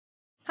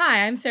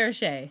Hi, I'm Sarah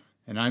Shea.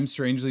 And I'm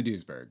Strangely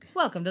Duesberg.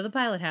 Welcome to the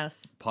Pilot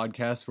House.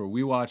 Podcast where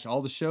we watch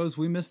all the shows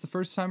we missed the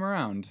first time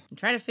around. And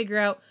try to figure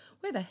out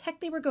where the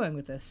heck they were going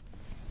with this.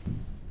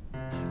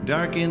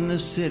 Dark in the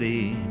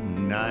city,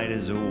 night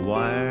is a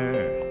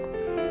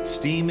wire.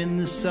 Steam in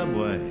the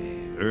subway,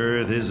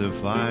 earth is a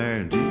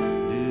fire.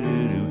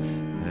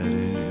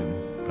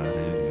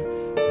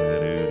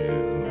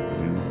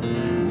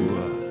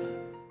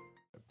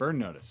 Burn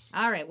Notice.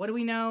 All right, what do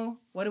we know?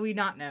 What do we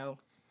not know?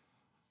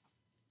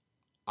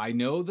 I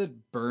know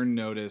that Burn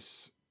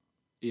Notice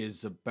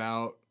is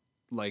about,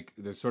 like,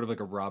 there's sort of like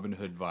a Robin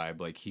Hood vibe.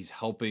 Like, he's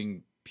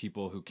helping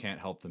people who can't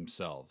help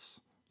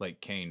themselves. Like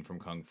Kane from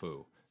Kung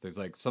Fu. There's,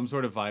 like, some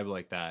sort of vibe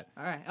like that.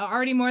 All right,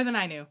 already more than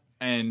I knew.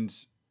 And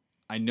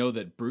I know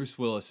that Bruce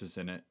Willis is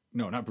in it.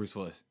 No, not Bruce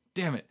Willis.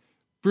 Damn it.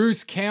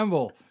 Bruce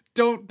Campbell.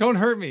 Don't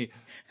hurt me.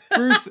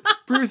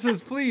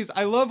 Bruce's, please.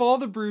 I love all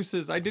the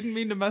Bruces. I didn't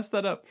mean to mess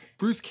that up.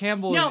 Bruce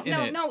Campbell is in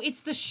it. No,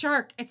 it's the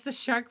shark. It's the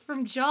shark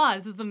from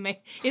Jaws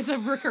is a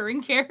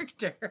recurring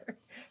character.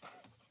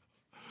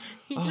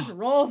 He just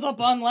rolls up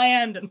on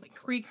land and like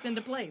creaks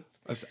into place.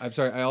 I'm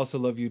sorry. I also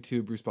love you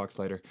too, Bruce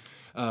Boxleiter.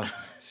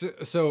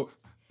 So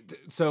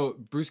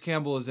Bruce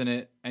Campbell is in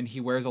it, and he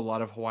wears a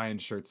lot of Hawaiian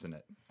shirts in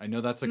it. I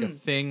know that's like a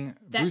thing.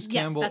 Bruce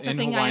Campbell in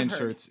Hawaiian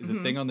shirts is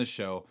a thing on the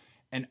show,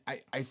 and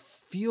I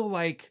feel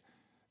like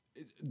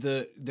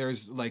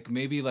there's like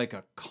maybe like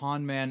a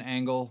con man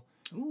angle.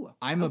 Ooh,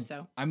 I'm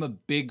a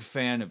big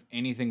fan of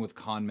anything with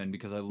con men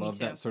because I love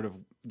that sort of.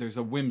 There's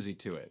a whimsy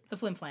to it. The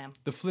flim flam.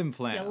 The flim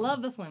flam. I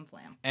love the flim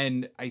flam.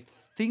 And I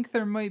think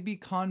there might be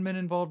con men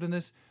involved in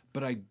this,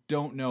 but I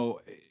don't know.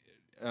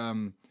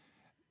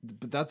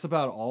 But that's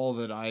about all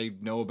that I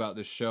know about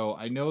this show.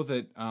 I know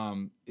that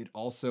it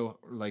also,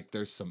 like,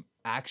 there's some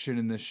action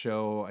in this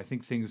show. I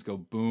think things go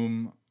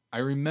boom. I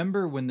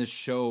remember when the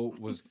show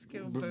was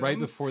right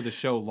before the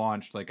show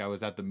launched, like I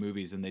was at the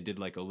movies and they did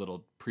like a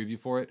little preview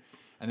for it.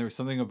 And there was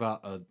something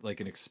about like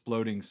an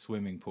exploding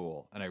swimming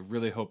pool. And I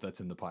really hope that's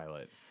in the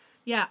pilot.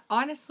 Yeah,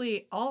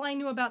 honestly, all I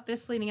knew about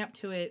this leading up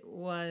to it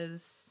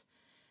was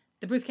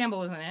that Bruce Campbell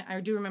was in it.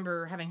 I do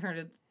remember having heard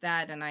of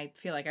that, and I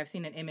feel like I've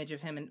seen an image of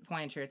him in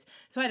Hawaiian shirts.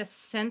 So I had a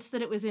sense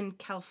that it was in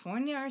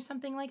California or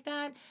something like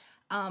that.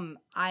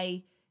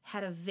 I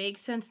had a vague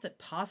sense that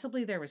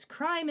possibly there was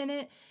crime in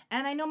it,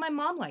 and I know my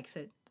mom likes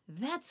it.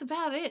 That's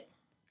about it.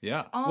 Yeah.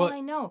 That's all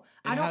I know.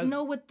 I don't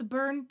know what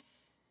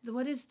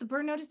what is the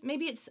burn notice?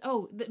 Maybe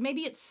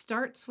maybe it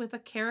starts with a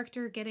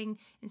character getting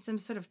in some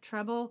sort of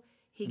trouble.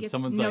 He gets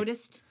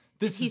noticed. Like,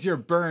 this is your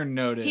burn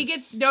notice. He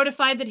gets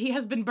notified that he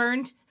has been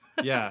burned.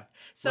 Yeah.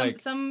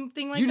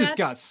 Something like that. You just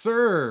got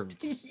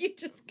served. You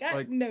just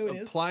got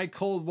noticed. Apply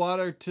cold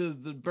water to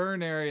the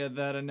burn area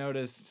that I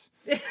noticed.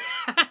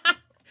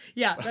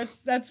 Yeah,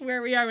 that's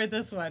where we are with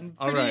this one.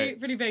 All right.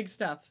 Pretty big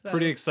stuff. So.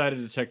 Pretty excited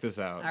to check this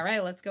out. All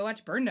right, let's go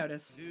watch Burn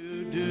Notice.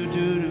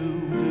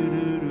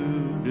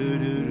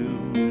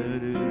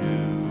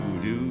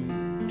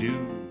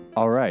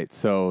 All right,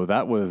 so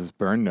that was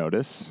Burn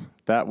Notice.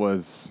 That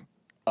was,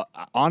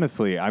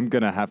 honestly, I'm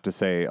going to have to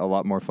say a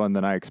lot more fun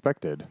than I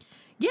expected.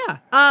 Yeah,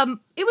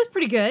 it was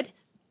pretty good.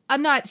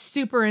 I'm not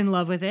super in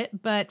love with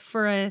it, but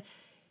for a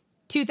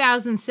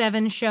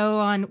 2007 show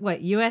on,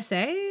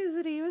 USA? Is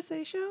it a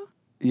USA show?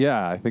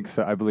 Yeah, I think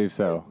so. I believe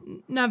so.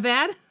 Not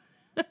bad?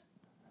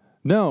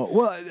 No,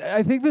 well,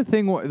 I think the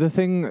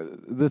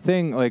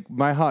thing, like,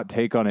 my hot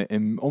take on it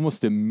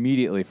almost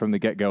immediately from the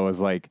get-go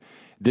is, like,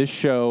 this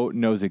show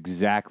knows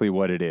exactly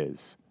what it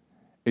is.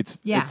 It's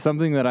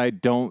something that I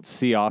don't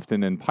see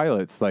often in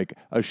pilots, like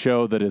a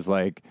show that is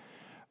like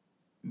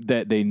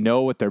that they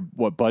know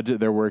what budget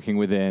they're working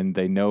within,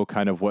 they know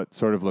kind of what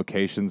sort of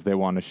locations they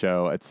want to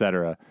show,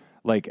 etc.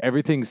 Like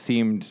everything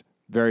seemed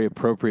very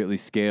appropriately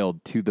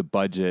scaled to the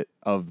budget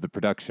of the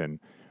production,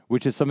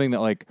 which is something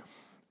that like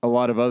a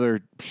lot of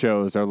other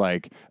shows are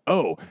like,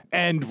 oh,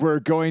 and we're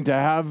going to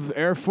have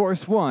Air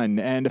Force One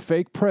and a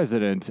fake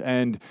president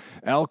and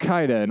Al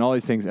Qaeda and all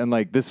these things. And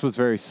like this was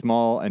very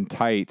small and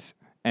tight,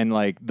 and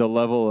like the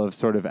level of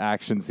sort of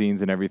action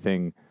scenes and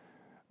everything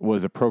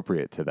was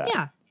appropriate to that.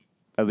 Yeah.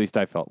 At least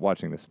I felt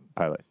watching this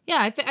pilot. Yeah,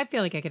 I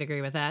feel like I could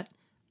agree with that.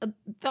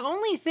 The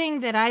only thing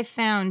that I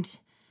found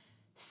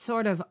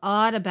sort of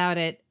odd about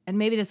it, and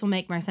maybe this will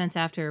make more sense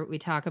after we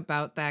talk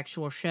about the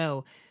actual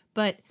show,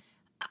 but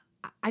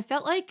I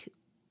felt like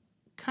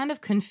kind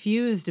of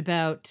confused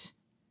about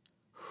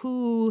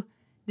who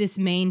this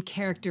main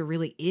character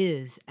really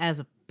is as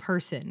a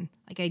person.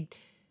 Like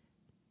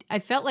I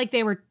felt like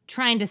they were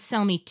trying to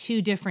sell me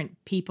two different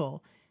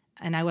people,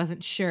 and I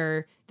wasn't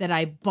sure that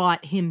I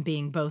bought him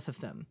being both of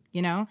them,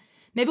 you know?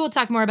 Maybe we'll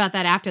talk more about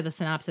that after the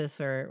synopsis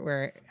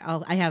where I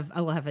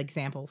will have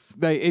examples.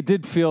 It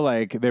did feel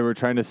like they were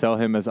trying to sell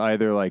him as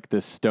either like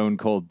this stone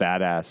cold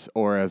badass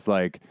or as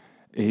like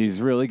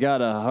he's really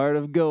got a heart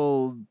of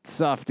gold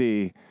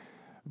softy,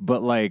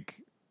 but like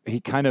he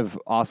kind of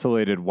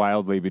oscillated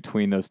wildly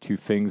between those two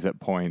things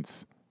at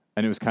points,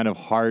 and it was kind of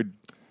hard.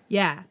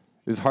 Yeah.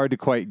 is hard to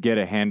quite get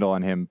a handle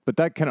on him. But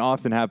that can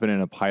often happen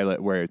in a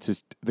pilot where it's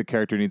just the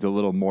character needs a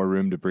little more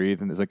room to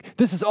breathe. And it's like,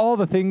 this is all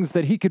the things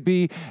that he could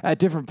be at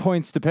different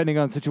points depending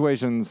on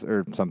situations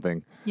or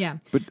something. Yeah.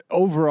 But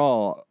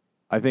overall,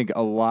 I think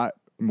a lot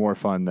more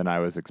fun than I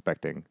was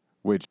expecting,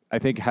 which I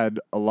think had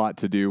a lot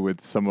to do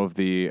with some of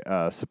the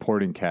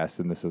supporting cast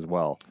in this as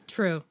well.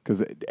 True.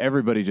 Because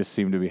everybody just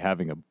seemed to be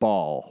having a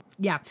ball.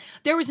 Yeah.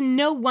 There was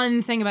no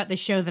one thing about the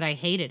show that I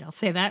hated. I'll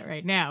say that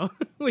right now,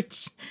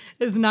 which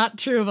is not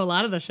true of a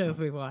lot of the shows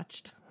we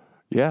watched.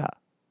 Yeah.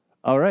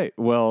 All right.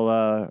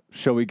 Well,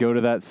 shall we go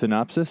to that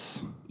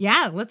synopsis?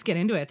 Yeah, let's get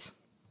into it.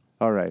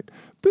 All right.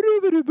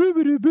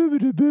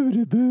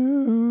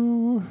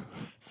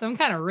 Some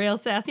kind of real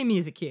sassy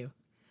music cue.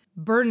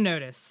 Burn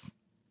Notice.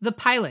 The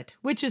pilot,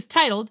 which is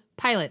titled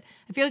Pilot.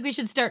 I feel like we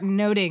should start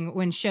noting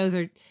when shows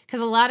are,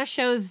 because a lot of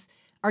shows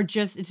are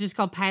it's just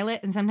called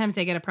Pilot, and sometimes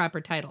they get a proper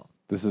title.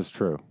 This is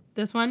true.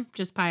 This one,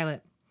 just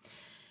Pilot.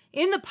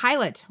 In the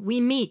pilot,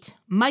 we meet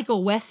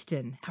Michael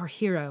Weston, our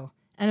hero,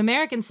 an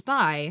American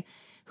spy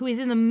who is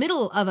in the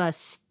middle of a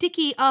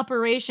sticky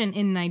operation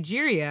in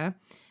Nigeria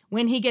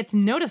when he gets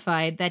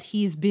notified that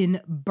he's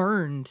been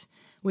burned,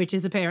 which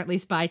is apparently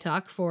spy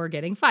talk for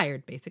getting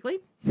fired, basically.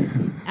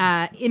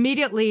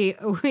 Immediately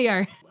we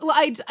are. Well,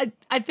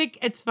 I think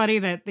it's funny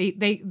that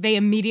they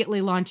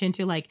immediately launch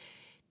into like.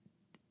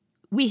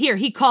 We hear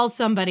he calls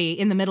somebody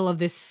in the middle of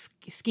this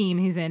scheme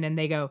he's in, and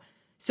they go,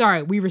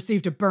 "Sorry, we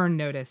received a burn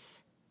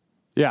notice."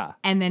 Yeah.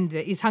 And then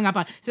he's hung up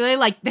on. So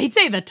they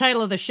say the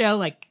title of the show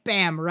like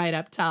bam right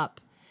up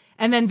top,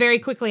 and then very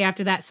quickly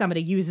after that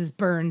somebody uses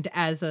burned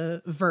as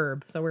a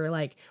verb. So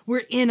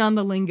we're in on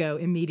the lingo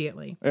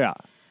immediately. Yeah.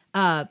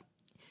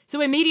 So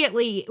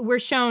immediately we're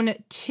shown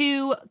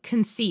two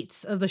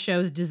conceits of the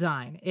show's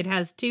design. It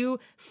has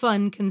two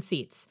fun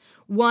conceits.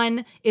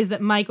 One is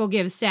that Michael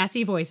gives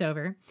sassy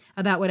voiceover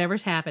about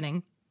whatever's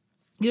happening.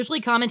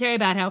 Usually commentary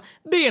about how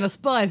being a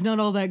spy is not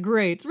all that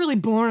great. It's really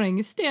boring.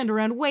 You stand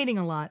around waiting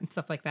a lot and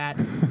stuff like that.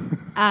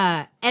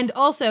 And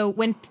also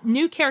when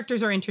new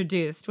characters are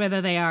introduced,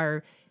 whether they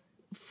are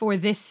for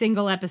this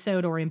single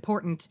episode or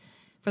important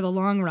for the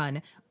long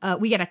run,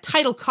 we get a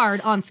title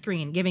card on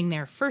screen giving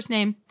their first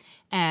name,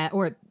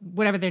 or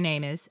whatever their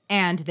name is,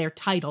 and their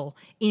title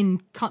in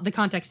the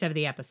context of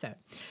the episode.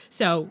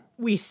 So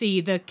we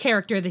see the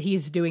character that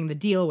he's doing the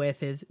deal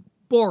with is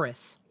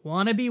Boris,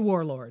 wannabe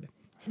warlord.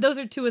 Those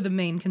are two of the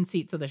main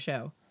conceits of the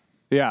show.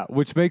 Yeah,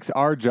 which makes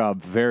our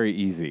job very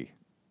easy.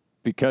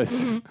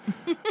 Because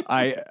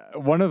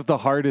one of the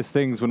hardest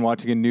things when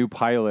watching a new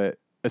pilot,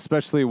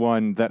 especially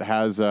one that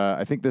has,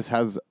 I think this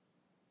has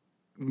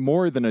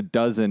more than a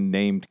dozen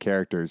named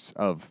characters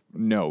of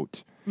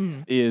note,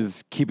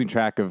 is keeping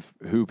track of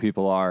who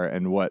people are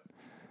and what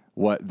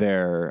they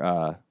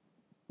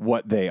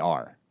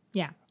are.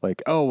 Yeah.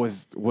 Like, oh,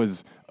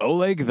 was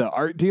Oleg the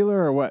art dealer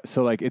or what?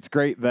 So like, it's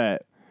great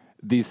that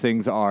these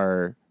things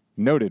are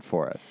noted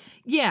for us.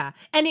 Yeah,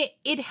 and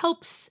it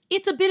helps.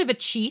 It's a bit of a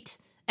cheat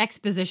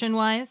exposition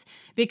wise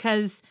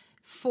because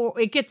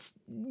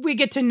we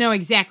get to know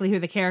exactly who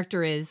the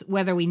character is,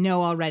 whether we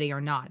know already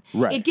or not.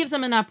 Right. It gives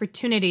them an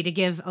opportunity to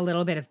give a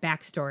little bit of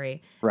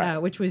backstory, right.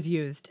 Which was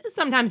used.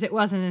 Sometimes it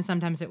wasn't, and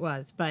sometimes it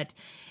was. But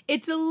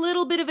it's a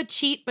little bit of a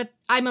cheat, but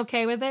I'm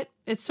okay with it.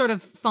 It's sort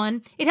of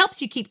fun. It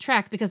helps you keep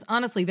track because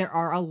honestly, there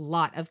are a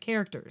lot of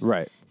characters.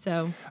 Right.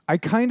 So I'm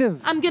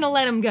gonna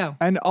let them go.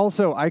 And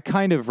also, I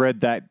kind of read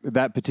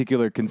that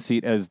particular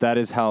conceit as that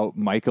is how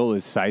Michael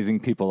is sizing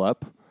people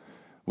up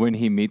when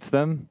he meets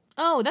them.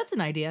 Oh, that's an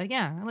idea.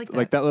 Yeah, I like that.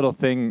 Like that little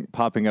thing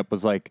popping up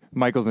was like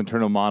Michael's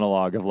internal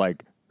monologue of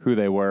like who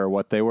they were or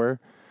what they were.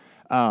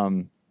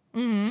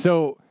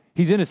 So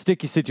he's in a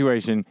sticky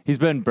situation. He's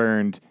been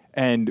burned.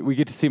 And we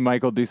get to see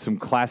Michael do some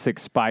classic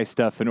spy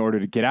stuff in order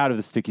to get out of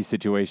the sticky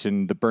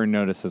situation the burn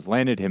notice has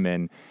landed him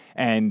in.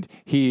 And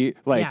he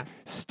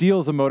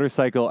steals a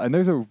motorcycle. And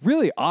there's a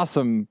really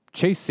awesome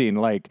chase scene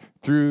like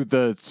through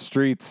the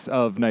streets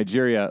of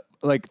Nigeria.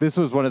 Like this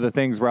was one of the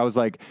things where I was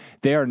like,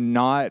 they are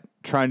not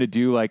trying to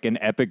do like an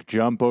epic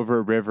jump over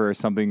a river or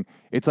something.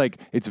 It's like,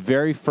 it's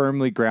very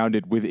firmly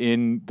grounded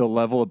within the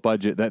level of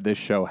budget that this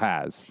show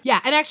has. Yeah,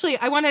 and actually,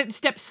 I want to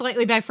step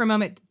slightly back for a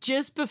moment.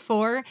 Just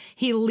before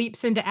he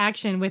leaps into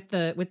action with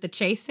the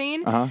chase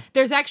scene,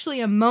 there's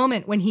actually a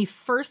moment when he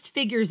first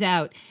figures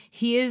out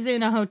he is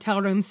in a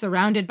hotel room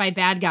surrounded by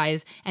bad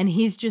guys, and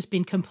he's just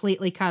been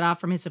completely cut off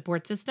from his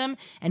support system,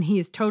 and he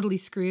is totally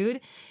screwed.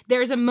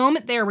 There's a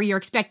moment there where you're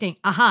expecting,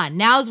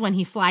 now's when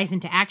he flies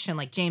into action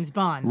like James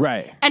Bond.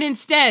 Right. And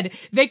instead,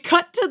 they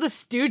cut to the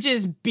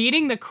Stooges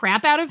beating the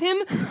crap out of him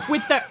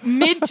with the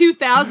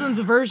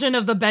mid-2000s version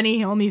of the Benny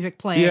Hill music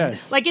playing.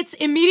 Yes. Like, it's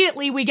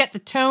immediately we get the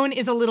tone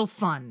is a little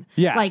fun.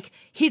 Yeah. Like,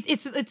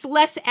 it's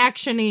less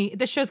action-y.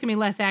 The show's gonna be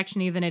less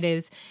action-y than it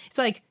is. It's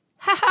like,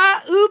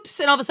 haha, oops,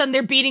 and all of a sudden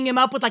they're beating him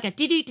up with like a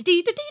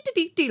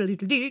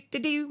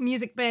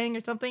music bang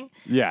or something.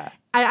 Yeah.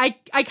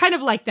 I kind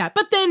of like that.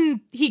 But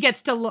then he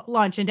gets to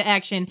launch into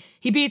action.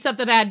 He beats up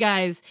the bad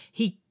guys.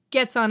 He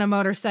gets on a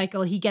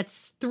motorcycle. He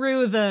gets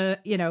through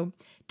the,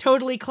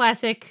 totally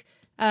classic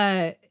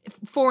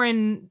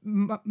foreign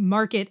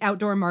market,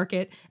 outdoor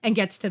market, and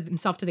gets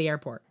himself to the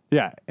airport.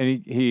 Yeah,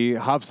 and he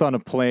hops on a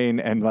plane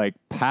and like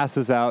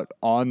passes out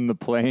on the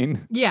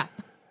plane. Yeah.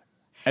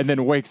 And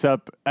then wakes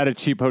up at a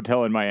cheap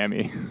hotel in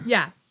Miami.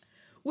 Yeah.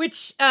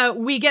 Which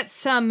we get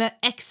some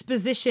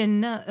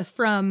exposition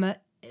from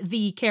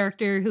the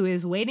character who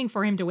is waiting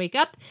for him to wake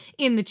up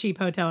in the cheap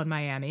hotel in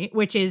Miami,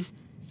 which is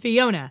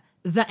Fiona,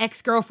 the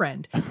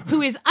ex-girlfriend,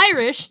 who is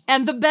Irish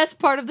and the best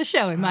part of the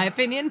show, in my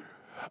opinion.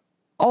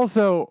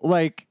 Also,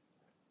 like,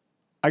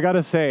 I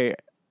gotta say,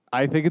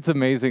 I think it's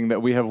amazing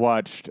that we have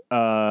watched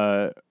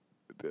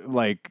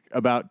like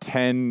about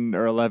 10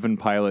 or 11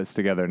 pilots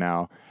together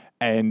now.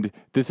 And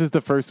this is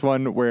the first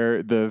one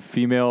where the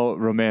female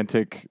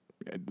romantic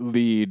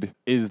lead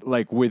is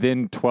like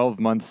within 12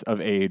 months of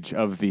age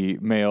of the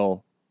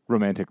male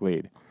romantic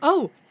lead.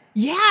 Oh,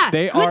 yeah.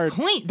 Good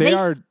point. They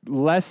are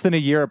less than a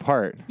year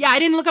apart. Yeah, I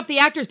didn't look up the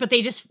actors, but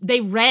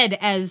they read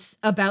as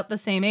about the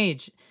same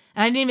age.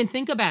 And I didn't even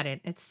think about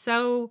it.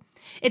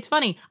 It's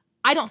funny.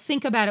 I don't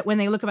think about it when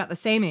they look about the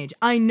same age.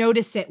 I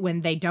notice it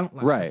when they don't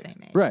look the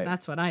same age. Right.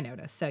 That's what I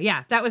noticed. So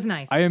yeah, that was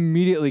nice. I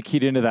immediately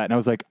keyed into that and I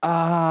was like,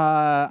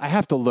 I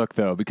have to look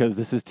though, because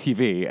this is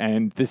TV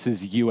and this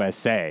is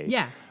USA.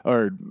 Yeah.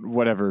 Or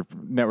whatever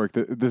network.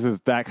 This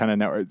is that kind of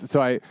network.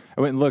 So I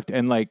went and looked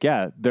and like,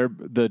 yeah,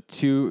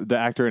 the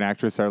actor and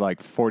actress are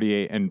like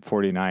 48 and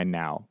 49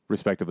 now,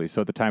 respectively. So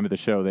at the time of the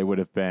show, they would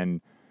have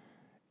been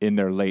in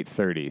their late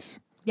 30s.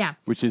 Yeah.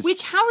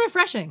 Which how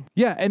refreshing.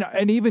 Yeah,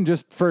 and even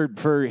just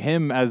for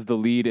him as the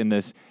lead in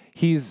this,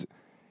 he's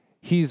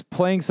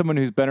playing someone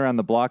who's been around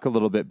the block a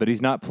little bit, but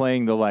he's not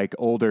playing the like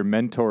older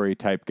mentor-y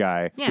type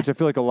guy, which I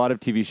feel like a lot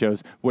of TV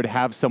shows would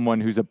have someone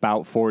who's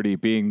about 40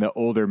 being the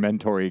older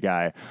mentor-y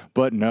guy.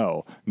 But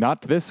no,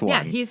 not this one.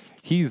 Yeah,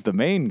 he's the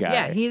main guy.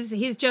 Yeah,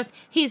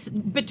 he's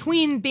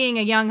between being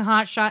a young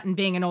hotshot and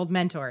being an old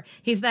mentor.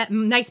 He's that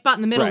nice spot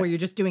in the middle where you're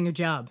just doing your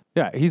job.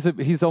 Yeah,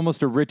 he's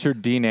almost a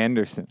Richard Dean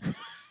Anderson.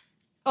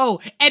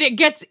 Oh, and it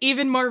gets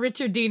even more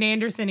Richard Dean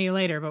Anderson-y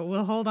later, but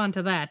we'll hold on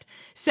to that.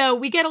 So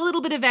we get a little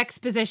bit of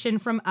exposition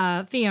from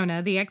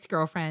Fiona, the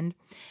ex-girlfriend,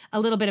 a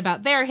little bit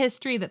about their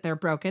history, that they're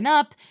broken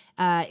up,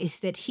 is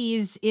that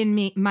he's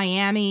in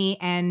Miami,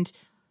 and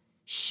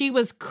she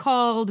was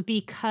called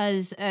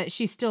because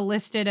she's still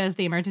listed as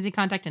the emergency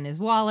contact in his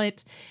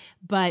wallet,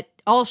 but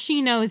all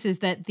she knows is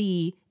that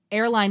the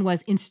airline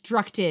was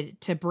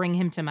instructed to bring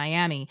him to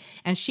Miami.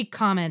 And she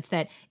comments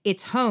that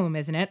it's home,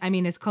 isn't it? I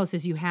mean, as close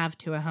as you have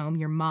to a home,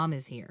 your mom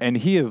is here. And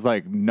he is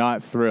like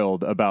not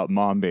thrilled about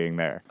mom being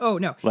there. Oh,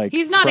 no. Like,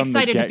 he's not from the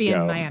excited to be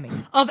get-go. in Miami.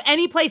 Of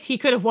any place he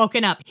could have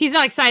woken up, he's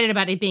not excited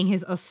about it being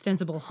his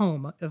ostensible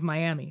home of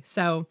Miami.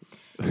 So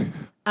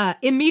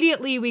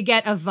immediately we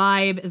get a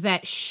vibe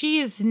that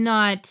she's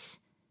not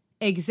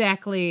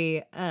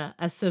exactly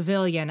a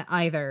civilian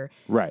either.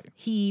 Right.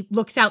 He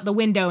looks out the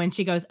window and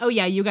she goes, "Oh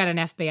yeah, you got an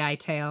FBI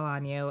tail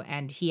on you."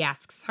 And he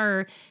asks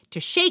her to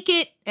shake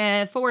it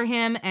for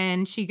him.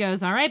 And she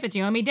goes, "All right, but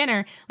you owe me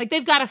dinner." Like,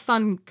 they've got a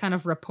fun kind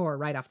of rapport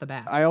right off the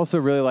bat. I also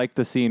really like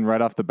the scene right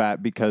off the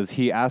bat because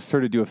he asked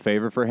her to do a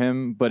favor for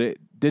him, but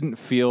it didn't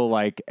feel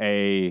like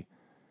a,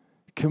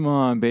 "Come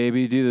on,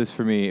 baby, do this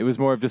for me." It was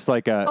more of just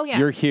like a,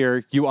 "You're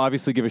here. You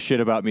obviously give a shit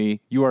about me.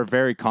 You are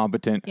very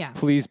competent. Yeah.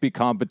 Please be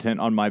competent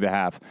on my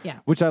behalf." Yeah.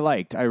 Which I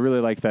liked. I really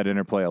liked that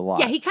interplay a lot.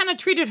 Yeah, he kind of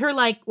treated her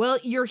like, "Well,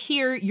 you're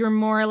here. You're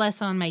more or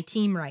less on my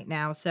team right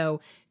now. So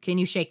can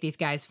you shake these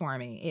guys for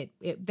me?"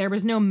 There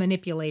was no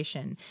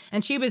manipulation.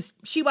 And she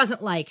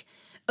wasn't like,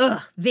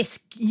 "Ugh,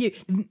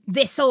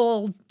 this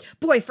old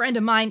boyfriend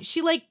of mine."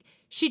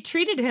 She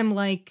treated him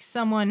like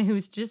someone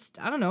who's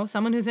just, I don't know,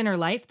 someone who's in her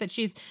life that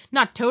she's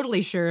not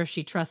totally sure if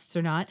she trusts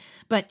or not.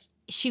 But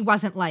she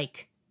wasn't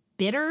like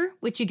bitter,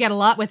 which you get a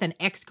lot with an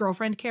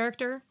ex-girlfriend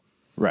character.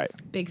 Right.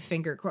 Big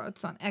finger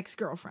quotes on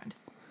ex-girlfriend.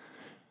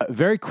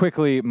 Very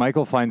quickly,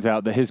 Michael finds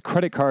out that his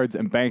credit cards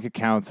and bank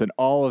accounts and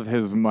all of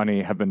his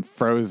money have been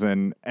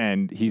frozen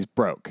and he's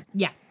broke.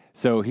 Yeah.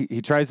 So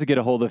he tries to get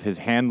a hold of his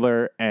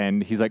handler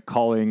and he's like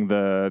calling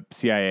the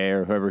CIA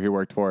or whoever he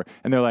worked for.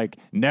 And they're like,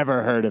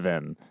 "Never heard of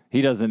him.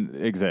 He doesn't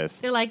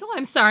exist." They're like, "Oh,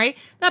 I'm sorry.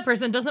 That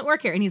person doesn't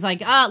work here." And he's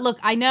like, "Look,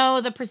 I know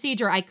the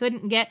procedure. I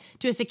couldn't get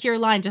to a secure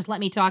line. Just let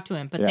me talk to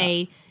him." But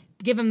they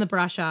give him the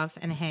brush off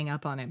and hang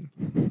up on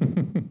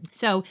him.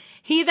 So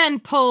he then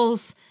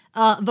pulls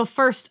the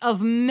first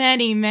of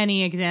many,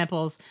 many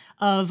examples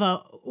of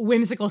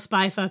whimsical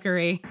spy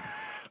fuckery,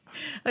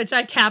 which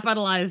I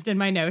capitalized in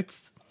my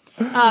notes.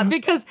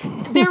 Because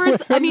there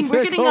is, I mean,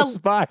 we're getting a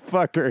spy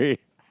fuckery.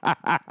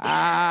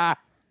 I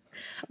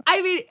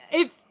mean,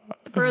 if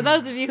for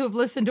those of you who've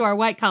listened to our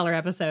White Collar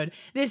episode,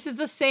 this is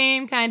the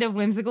same kind of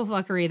whimsical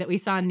fuckery that we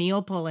saw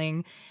Neil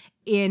pulling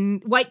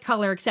in White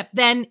Collar, except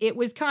then it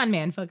was con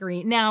man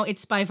fuckery. Now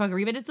it's spy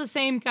fuckery, but it's the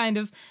same kind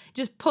of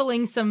just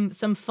pulling some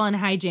fun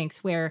hijinks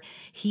where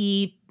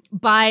he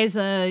buys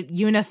a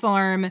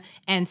uniform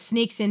and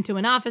sneaks into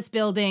an office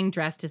building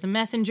dressed as a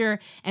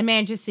messenger and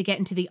manages to get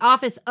into the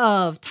office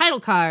of title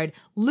card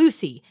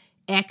Lucy,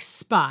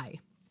 ex-spy.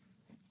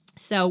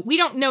 So we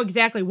don't know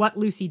exactly what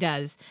Lucy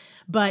does,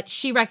 but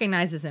she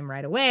recognizes him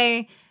right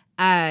away.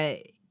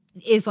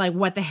 Is like,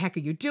 what the heck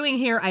are you doing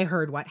here? I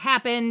heard what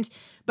happened.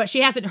 But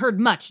she hasn't heard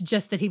much,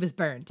 just that he was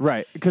burned.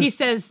 Right. He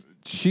says...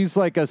 She's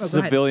like a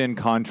civilian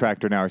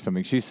contractor now or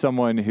something. She's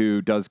someone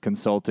who does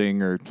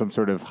consulting or some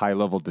sort of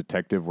high-level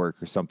detective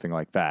work or something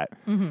like that.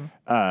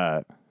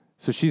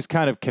 So she's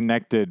kind of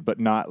connected, but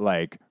not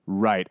like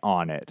right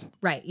on it.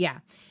 Right, yeah.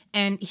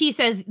 And he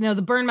says, no,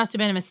 the burn must have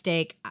been a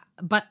mistake,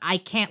 but I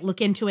can't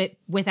look into it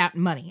without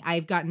money.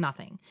 I've got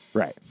nothing.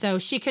 Right. So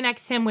she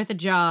connects him with a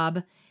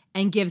job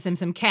and gives him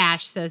some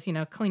cash, says,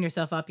 clean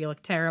yourself up, you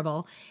look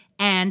terrible,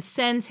 and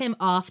sends him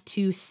off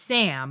to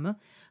Sam,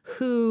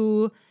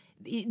 who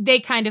they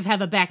kind of have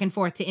a back and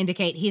forth to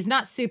indicate he's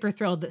not super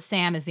thrilled that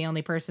Sam is the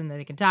only person that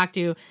he can talk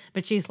to,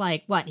 but she's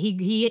like, what,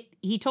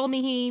 he told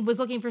me he was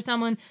looking for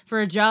someone for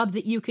a job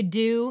that you could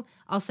do.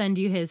 I'll send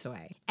you his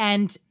way.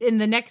 And in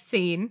the next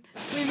scene,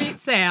 we meet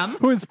Sam.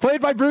 Who is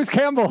played by Bruce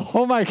Campbell.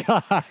 Oh my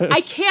God.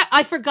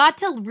 I forgot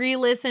to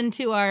re-listen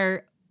to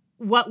our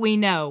What We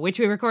Know, which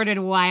we recorded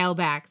a while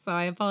back, so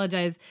I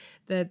apologize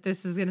that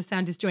this is going to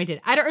sound disjointed.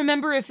 I don't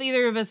remember if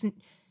either of us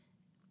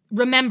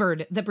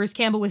remembered that Bruce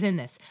Campbell was in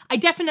this. I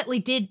definitely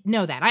did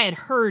know that. I had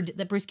heard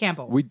that Bruce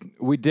Campbell.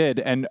 We did,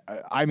 and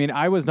I mean,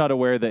 I was not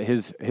aware that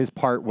his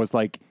part was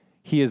like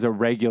he is a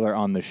regular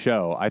on the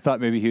show. I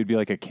thought maybe he would be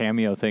like a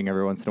cameo thing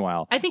every once in a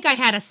while. I think I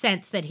had a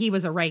sense that he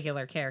was a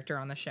regular character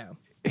on the show.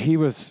 He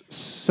was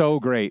so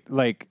great.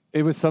 Like,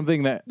 it was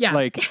something that,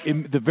 like,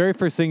 the very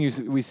first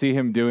thing we see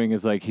him doing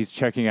is, like, he's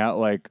checking out,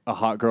 like, a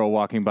hot girl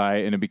walking by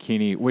in a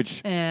bikini,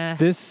 which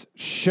this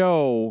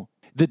show,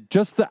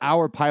 just the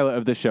hour pilot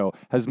of the show,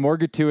 has more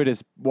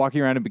gratuitous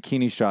walking around in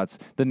bikini shots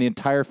than the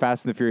entire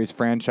Fast and the Furious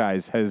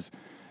franchise has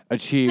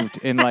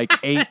achieved in, like,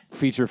 8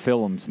 feature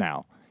films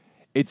now.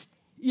 It's...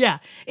 Yeah,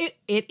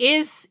 it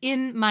is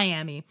in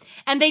Miami.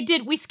 And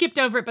we skipped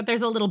over it, but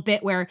there's a little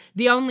bit where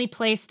the only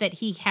place that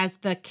he has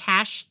the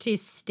cash to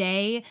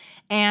stay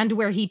and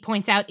where he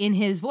points out in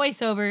his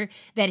voiceover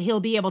that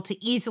he'll be able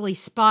to easily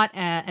spot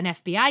an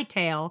FBI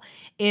tail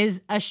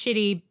is a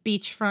shitty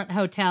beachfront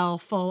hotel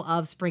full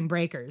of spring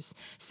breakers.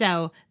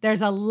 So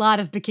there's a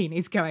lot of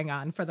bikinis going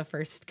on for the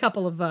first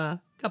couple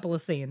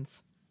of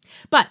scenes.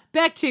 But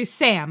back to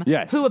Sam,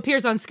 who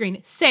appears on screen.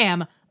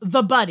 Sam,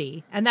 the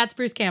buddy. And that's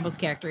Bruce Campbell's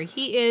character.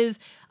 He is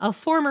a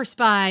former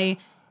spy.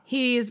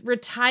 He's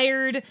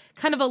retired,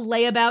 kind of a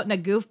layabout and a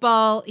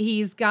goofball.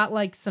 He's got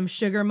like some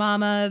sugar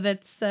mama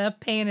that's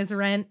paying his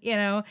rent,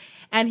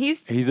 and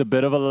he's a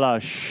bit of a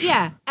lush.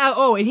 Yeah.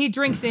 Oh, and he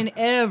drinks in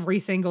every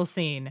single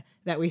scene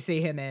that we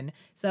see him in.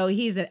 So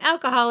he's an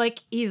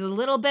alcoholic. He's a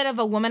little bit of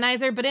a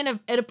womanizer, but in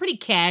a pretty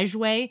cash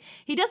way.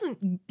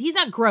 He's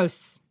not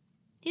gross.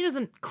 He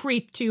doesn't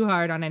creep too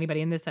hard on anybody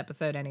in this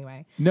episode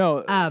anyway.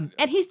 No. And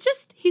he's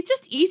just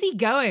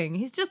easygoing.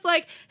 He's just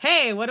like,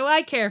 hey, what do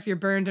I care if you're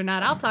burned or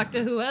not? I'll talk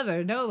to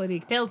whoever. Nobody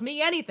tells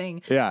me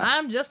anything. Yeah.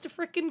 I'm just a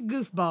freaking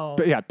goofball.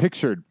 But yeah,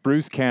 pictured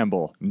Bruce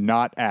Campbell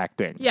not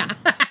acting. Yeah.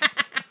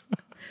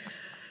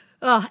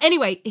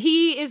 Anyway,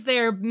 he is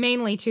there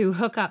mainly to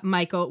hook up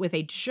Michael with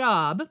a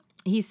job.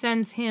 He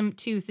sends him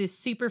to this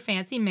super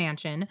fancy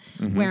mansion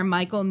where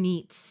Michael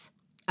meets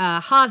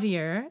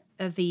Javier,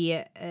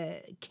 the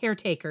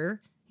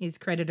caretaker. He's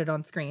credited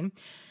on screen.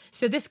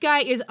 So this guy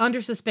is under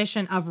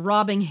suspicion of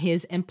robbing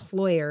his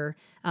employer,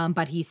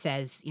 but he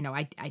says,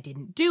 I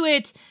didn't do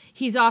it.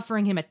 He's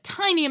offering him a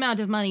tiny amount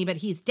of money, but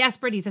he's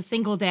desperate. He's a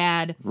single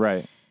dad.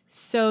 Right.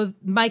 So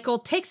Michael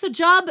takes the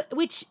job,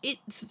 which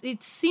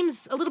it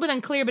seems a little bit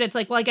unclear, but it's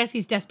like, well, I guess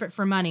he's desperate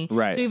for money.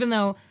 Right. So even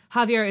though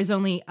Javier is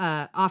only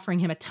offering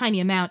him a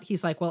tiny amount,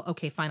 he's like, well,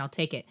 okay, fine, I'll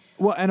take it.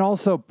 Well, and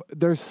also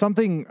there's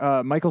something,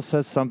 Michael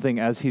says something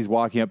as he's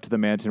walking up to the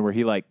mansion where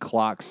he like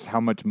clocks how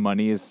much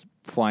money is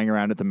flying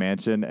around at the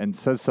mansion and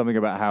says something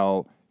about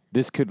how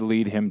this could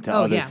lead him to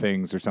other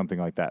things or something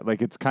like that.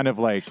 Like, it's kind of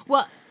like,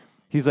 well,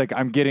 he's like,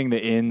 I'm getting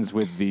the ins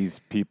with these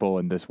people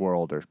in this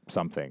world or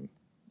something.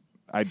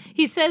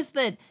 He says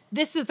that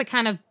this is the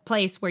kind of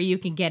place where you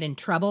can get in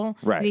trouble.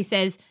 Right. He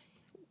says,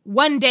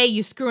 one day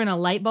you screw in a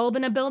light bulb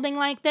in a building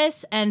like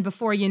this, and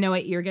before you know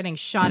it, you're getting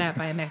shot at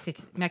by a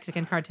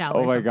Mexican cartel.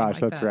 Oh my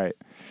gosh, that's right.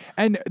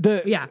 And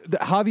the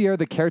Javier,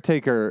 the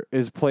caretaker,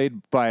 is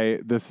played by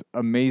this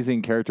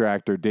amazing character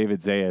actor,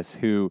 David Zayas,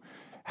 who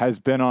has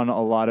been on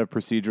a lot of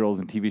procedurals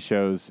and TV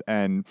shows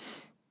and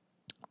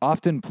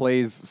often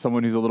plays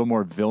someone who's a little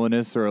more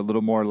villainous or a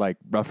little more like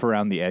rough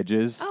around the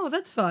edges. Oh,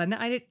 that's fun.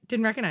 I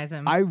didn't recognize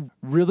him. I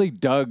really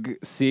dug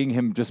seeing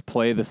him just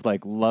play this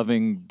like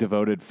loving,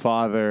 devoted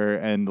father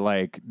and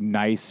like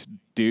nice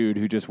dude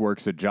who just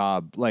works a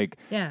job. Like,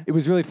 it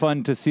was really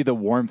fun to see the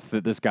warmth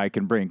that this guy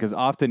can bring, because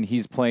often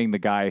he's playing the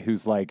guy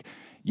who's like,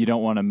 you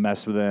don't want to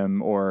mess with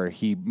him or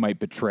he might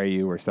betray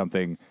you or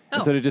something.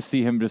 And so to just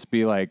see him just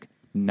be like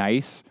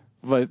nice,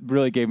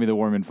 really gave me the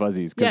warm and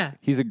fuzzies because Yeah.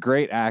 he's a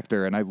great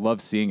actor and I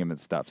love seeing him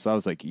and stuff. So I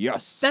was like,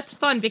 yes. That's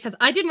fun because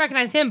I didn't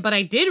recognize him, but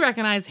I did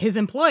recognize his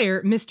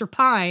employer, Mr.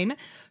 Pine,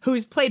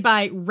 who's played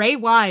by Ray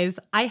Wise.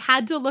 I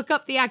had to look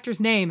up the actor's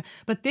name,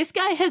 but this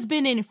guy has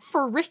been in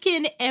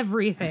frickin'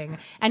 everything.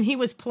 And he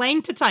was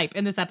playing to type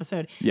in this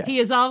episode. Yes. He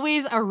is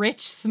always a rich,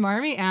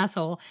 smarmy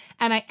asshole.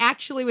 And I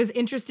actually was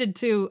interested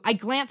I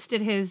glanced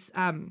at his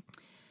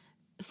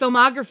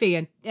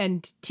filmography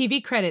and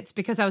TV credits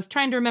because I was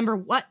trying to remember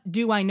what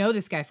do I know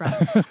this guy from.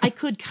 I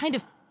could kind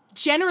of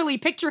generally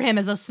picture him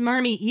as a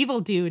smarmy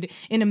evil dude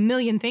in a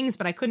million things,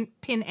 but I couldn't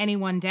pin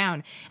anyone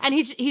down. And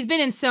he's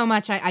been in so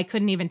much I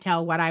couldn't even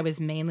tell what I was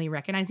mainly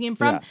recognizing him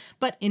from. Yeah.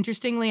 But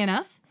interestingly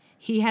enough,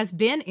 he has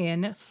been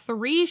in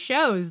 3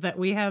 shows that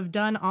we have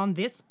done on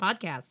this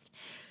podcast.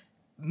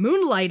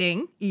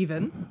 Moonlighting,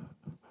 even,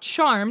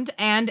 Charmed,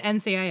 and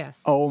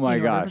NCIS. Oh my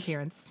in order of gosh.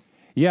 appearance.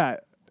 Yeah.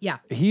 Yeah.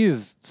 He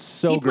is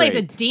so He plays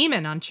great. a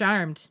demon on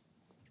Charmed.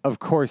 Of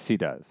course he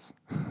does.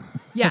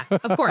 Yeah,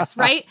 of course,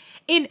 right?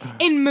 In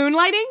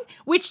Moonlighting,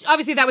 which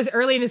obviously that was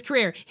early in his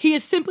career, he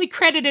is simply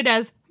credited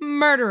as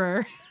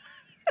murderer.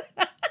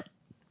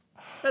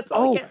 That's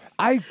all he gets.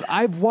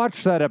 I've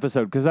watched that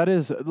episode because that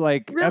is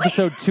like Really?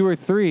 episode 2 or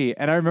 3,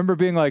 and I remember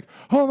being like,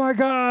 "Oh my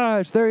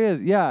gosh, there he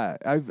is!" Yeah,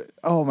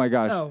 oh my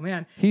gosh, Oh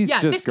man, he's yeah.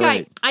 just This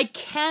great. guy, I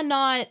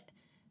cannot.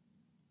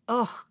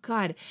 Oh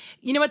God,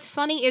 you know what's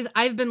funny is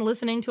I've been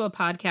listening to a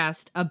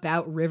podcast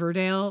about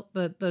Riverdale,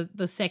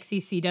 the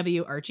sexy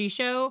CW Archie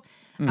show.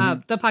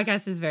 The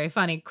podcast is very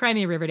funny. Cry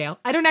Me a Riverdale.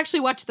 I don't actually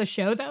watch the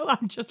show though.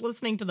 I'm just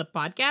listening to the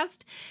podcast,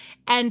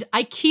 and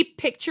I keep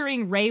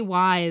picturing Ray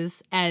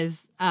Wise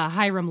as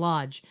Hiram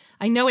Lodge.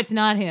 I know it's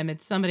not him;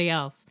 it's somebody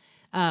else.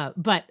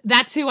 But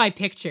that's who I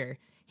picture.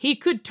 He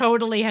could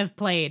totally have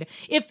played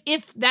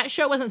if that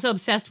show wasn't so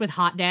obsessed with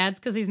hot dads,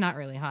 because he's not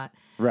really hot.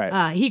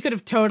 Right. He could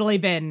have totally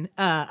been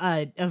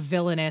a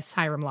villainous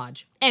Hiram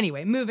Lodge.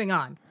 Anyway, moving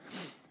on.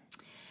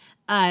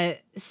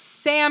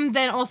 Sam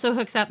then also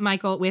hooks up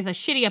Michael with a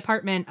shitty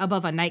apartment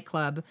above a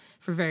nightclub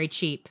for very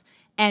cheap.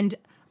 And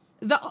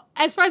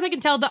as far as I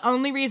can tell, the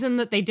only reason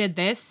that they did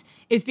this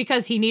is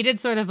because he needed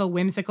sort of a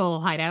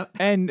whimsical hideout.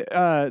 And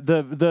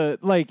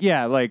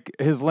like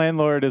his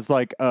landlord is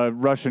like a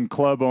Russian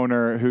club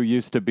owner who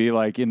used to be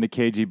like in the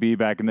KGB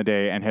back in the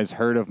day and has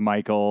heard of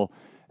Michael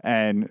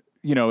and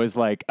is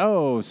like,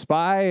 oh,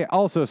 spy,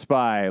 also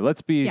spy.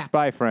 Let's be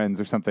spy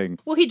friends or something.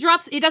 Well, he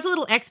does a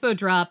little expo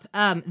drop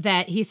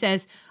that he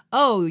says,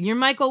 oh, you're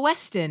Michael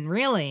Weston,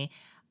 really?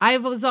 I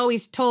was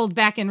always told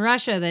back in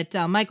Russia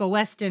that Michael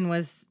Weston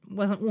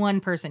wasn't one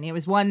person. It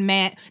was one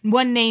man,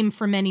 one name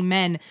for many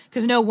men,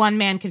 because no one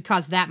man could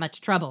cause that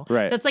much trouble.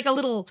 Right. So it's like a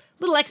little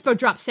expo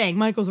drop saying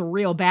Michael's a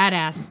real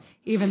badass,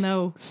 even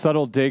though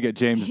Subtle dig at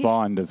James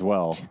Bond as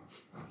well.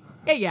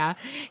 yeah,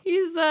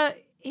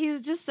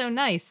 he's just so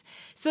nice.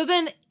 So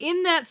then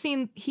in that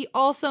scene, he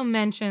also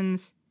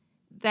mentions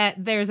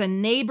that there's a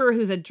neighbor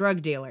who's a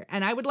drug dealer.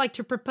 And I would like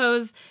to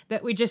propose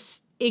that we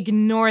just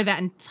ignore that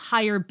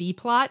entire B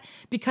plot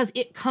because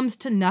it comes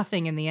to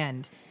nothing in the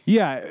end.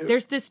 Yeah.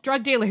 There's this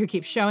drug dealer who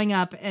keeps showing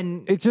up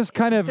and It just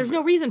kind of... there's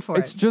no reason for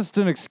It's it. just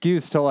an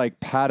excuse to like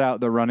pad out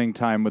the running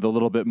time with a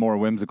little bit more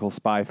whimsical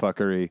spy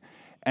fuckery.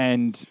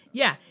 And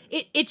Yeah,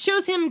 it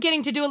shows him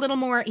getting to do a little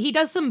more. He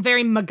does some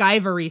very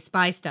MacGyver-y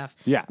spy stuff,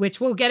 Yeah. which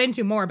we'll get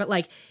into more. But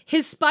like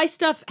his spy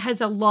stuff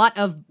has a lot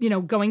of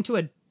going to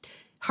a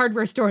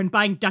hardware store and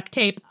buying duct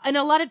tape, and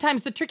a lot of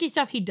times the tricky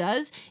stuff he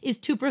does is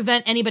to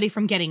prevent anybody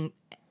from getting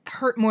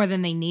hurt more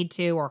than they need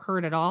to or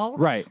hurt at all.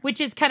 Right.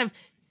 Which is kind of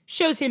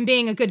shows him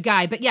being a good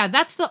guy. But yeah,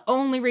 that's the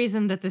only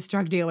reason that this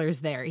drug dealer is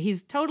there.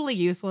 He's totally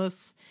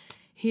useless.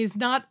 He's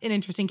not an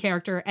interesting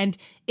character, and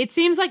it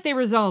seems like they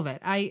resolve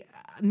it.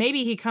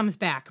 Maybe he comes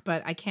back,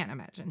 but I can't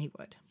imagine he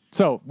would.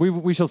 so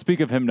we shall speak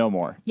of him no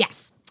more.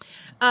 Yes.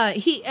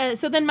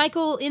 So then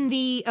Michael in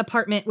the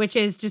apartment, which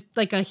is just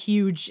like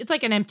it's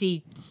like an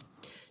empty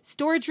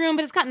storage room,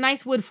 but it's got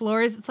nice wood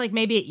floors. It's like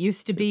maybe it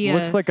used to be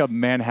Looks like a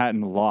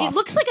Manhattan loft. it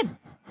looks like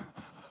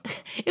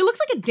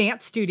a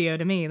dance studio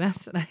to me.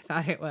 That's what I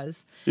thought it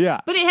was. Yeah.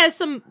 But it has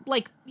some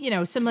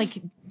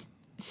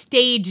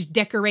stage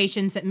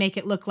decorations that make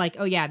it look like,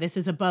 oh yeah, this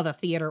is above a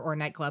theater or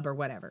nightclub or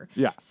whatever.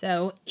 Yeah.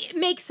 So it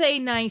makes a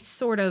nice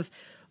sort of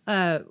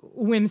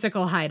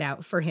whimsical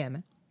hideout for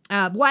him.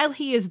 While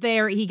he is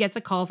there, he gets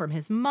a call from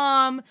his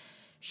mom.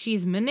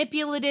 She's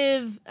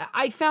manipulative.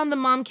 I found the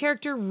mom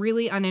character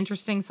really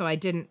uninteresting, so I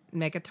didn't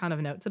make a ton of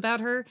notes about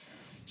her.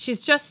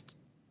 She's just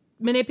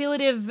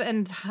manipulative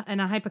and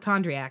a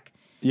hypochondriac.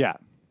 Yeah.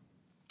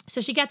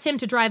 So she gets him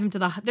to drive him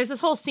to there's this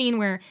whole scene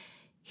where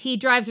he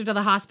drives her to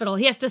the hospital.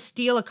 He has to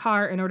steal a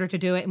car in order to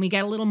do it. And we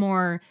get a little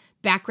more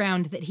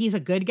background that he's a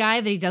good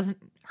guy, that he doesn't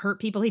hurt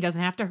people he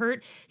doesn't have to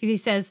hurt. Because he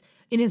says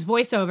in his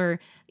voiceover,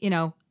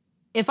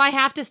 if I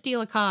have to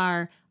steal a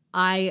car,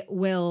 I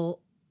will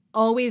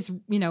always,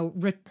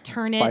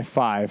 return it. By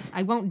 5.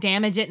 I won't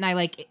damage it. And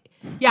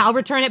I'll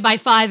return it by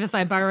 5 if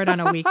I borrow it on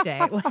a weekday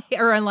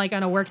or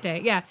on a work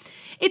day. Yeah.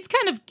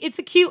 It's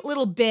a cute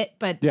little bit,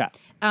 but Yeah.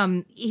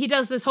 he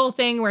does this whole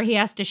thing where he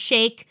has to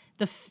shake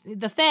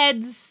the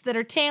feds that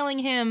are tailing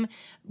him,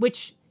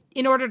 which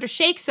in order to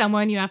shake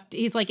someone,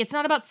 he's like, it's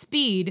not about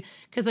speed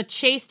because a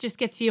chase just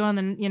gets you on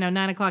the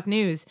 9:00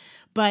 news.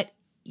 But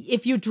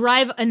if you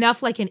drive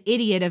enough like an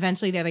idiot,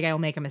 eventually the other guy will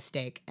make a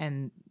mistake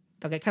and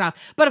they'll get cut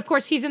off. But of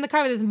course, he's in the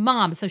car with his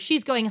mom, so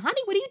she's going,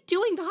 "Honey, what are you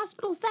doing? The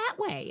hospital's that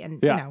way."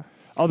 And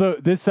Although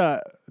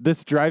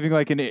this driving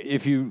like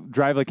if you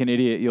drive like an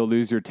idiot, you'll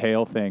lose your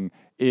tail thing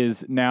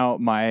is now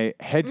my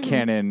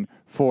headcanon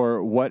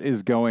for what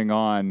is going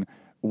on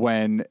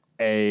when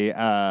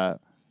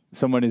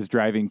someone is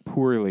driving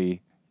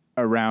poorly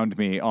around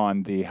me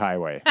on the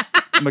highway.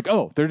 I'm like,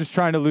 oh, they're just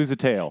trying to lose a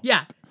tail.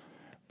 Yeah.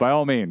 By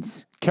all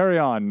means, carry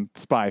on,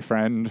 spy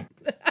friend.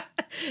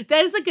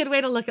 That is a good way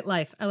to look at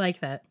life. I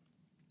like that.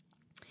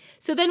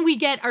 So then we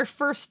get our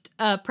first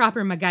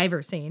proper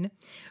MacGyver scene,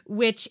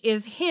 which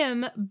is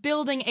him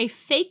building a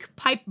fake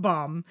pipe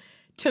bomb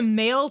to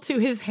mail to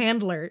his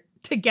handler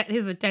to get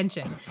his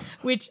attention,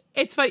 which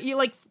it's funny.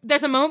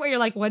 There's a moment where you're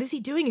like, what is he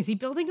doing? Is he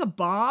building a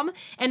bomb?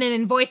 And then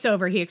in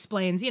voiceover, he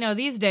explains,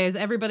 these days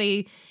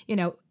everybody,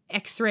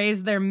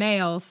 x-rays their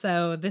mail.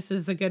 So this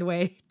is a good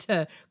way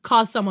to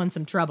cause someone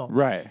some trouble.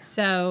 Right.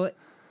 So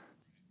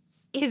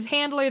his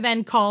handler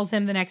then calls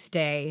him the next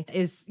day,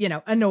 is,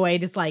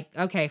 annoyed. It's like,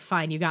 okay,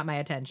 fine, you got my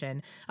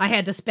attention. I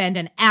had to spend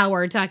an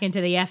hour talking to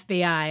the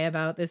FBI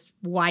about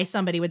why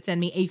somebody would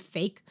send me a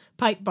fake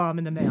pipe bomb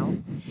in the mail.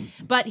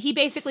 But he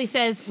basically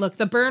says, look,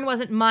 the burn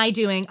wasn't my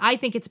doing. I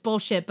think it's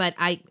bullshit, but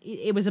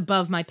it was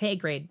above my pay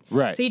grade.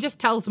 Right. So he just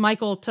tells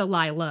Michael to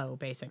lie low,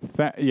 basically.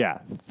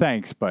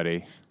 Thanks,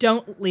 buddy.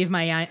 Don't leave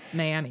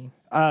Miami.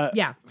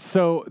 Yeah.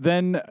 So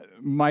then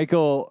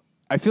Michael...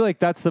 I feel like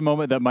that's the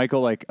moment that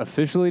Michael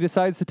officially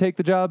decides to take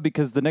the job,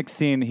 because the next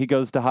scene he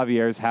goes to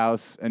Javier's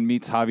house and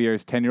meets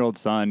Javier's 10-year-old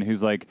son,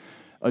 who's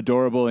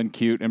adorable and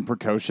cute and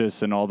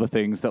precocious and all the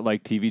things that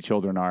TV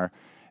children are,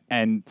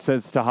 and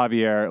says to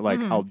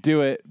Javier I'll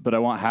do it, but I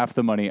want half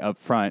the money up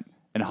front.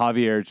 And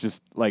Javier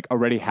just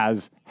already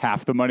has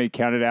half the money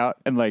counted out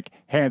and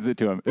hands it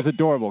to him. It's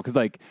adorable because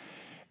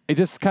it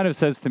just kind of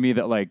says to me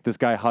that this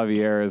guy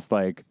Javier is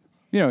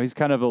he's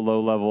kind of a low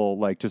level,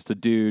 just a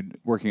dude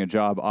working a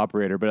job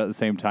operator, but at the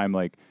same time,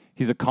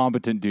 he's a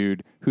competent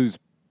dude who's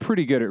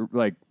pretty good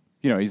at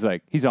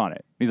he's on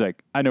it. He's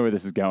like, I know where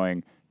this is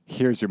going.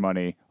 Here's your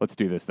money. Let's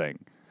do this thing.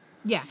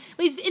 Yeah.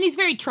 And he's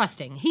very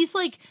trusting. He's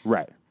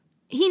right.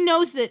 He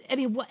knows that,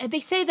 they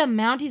say the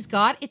amount he's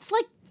got, it's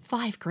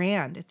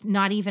 $5,000. It's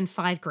not even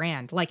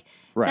 $5,000.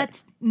 Right.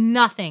 That's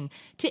nothing.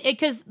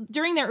 Because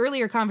during their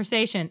earlier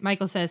conversation,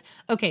 Michael says,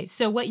 okay,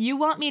 so what you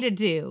want me to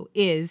do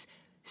is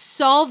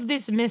solve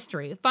this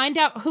mystery, find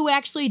out who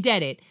actually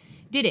did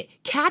it,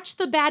 catch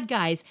the bad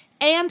guys,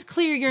 and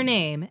clear your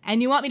name.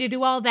 And you want me to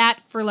do all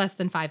that for less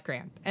than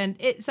 $5,000.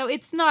 And so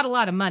it's not a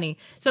lot of money.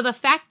 So the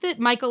fact that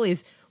Michael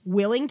is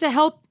willing to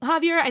help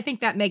Javier, I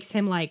think that makes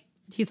him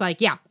he's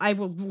like, yeah, I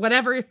will,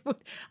 whatever.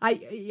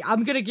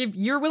 I'm going to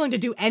you're willing to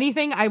do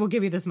anything. I will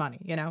give you this money,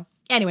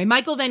 Anyway,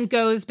 Michael then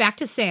goes back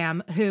to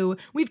Sam, who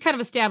we've kind of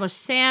established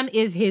Sam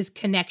is his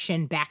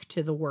connection back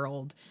to the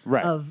world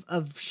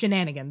of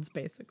shenanigans,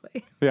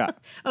 basically. Yeah.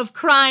 Of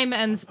crime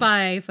and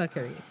spy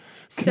fuckery.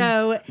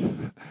 So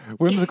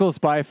Whimsical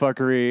Spy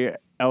Fuckery,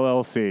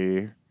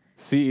 LLC,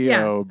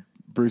 CEO,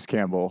 Bruce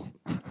Campbell.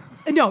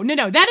 No.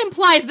 That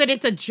implies that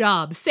it's a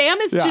job. Sam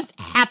just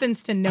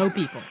happens to know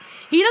people.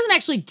 He doesn't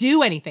actually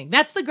do anything.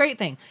 That's the great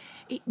thing.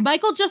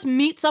 Michael just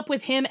meets up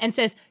with him and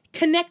says,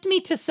 connect me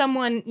to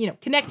someone,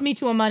 connect me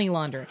to a money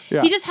launderer.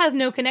 Yeah. He just has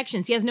no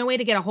connections. He has no way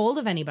to get a hold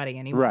of anybody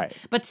anymore. Right.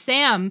 But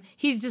Sam,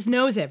 he just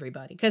knows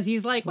everybody because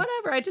he's like,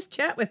 whatever, I just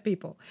chat with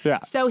people. Yeah.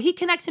 So he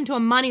connects him to a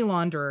money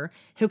launderer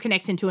who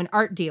connects him to an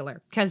art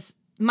dealer, because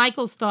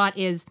Michael's thought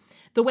is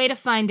the way to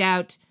find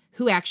out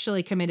who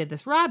actually committed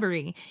this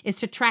robbery is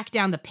to track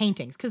down the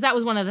paintings, because that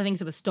was one of the things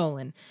that was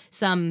stolen.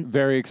 Some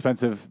very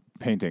expensive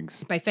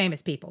paintings by famous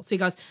people. So he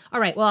goes, all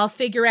right, well, I'll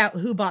figure out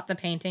who bought the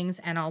paintings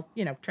and I'll,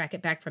 track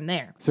it back from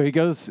there. So he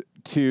goes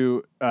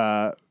to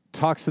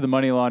talks to the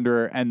money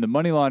launderer, and the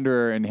money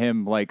launderer and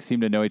him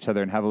seem to know each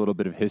other and have a little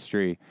bit of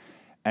history.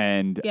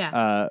 And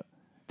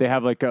they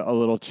have a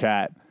little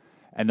chat,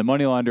 and the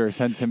money launderer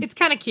sends him. It's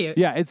kind of cute.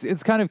 Yeah,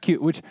 it's kind of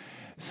cute, which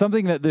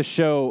something that this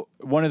show,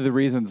 one of the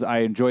reasons I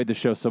enjoyed the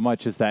show so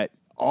much is that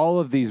all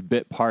of these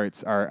bit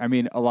parts are,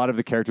 a lot of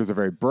the characters are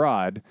very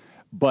broad,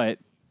 but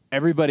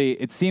everybody,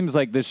 it seems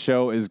like this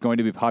show is going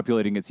to be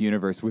populating its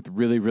universe with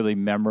really, really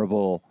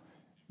memorable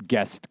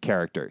guest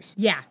characters.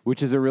 Yeah.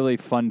 Which is a really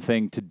fun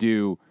thing to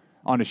do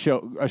on a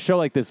show. A show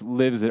like this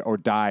lives or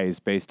dies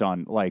based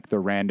on the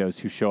randos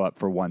who show up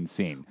for one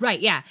scene. Right,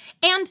 yeah.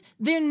 And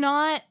they're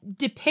not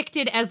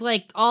depicted as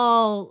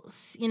all,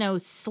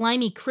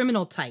 slimy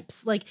criminal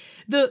types.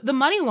 The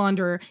money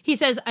launderer, he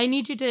says, I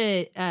need you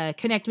to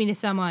connect me to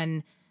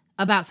someone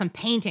about some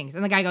paintings.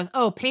 And the guy goes,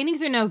 oh,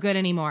 paintings are no good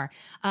anymore.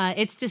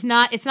 It's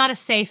not a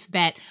safe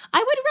bet.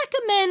 I would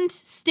recommend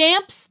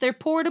stamps. They're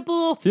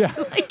portable. Yeah.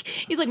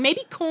 He's like,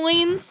 maybe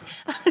coins.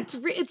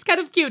 It's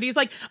kind of cute. He's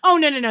like, oh,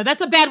 no.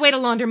 That's a bad way to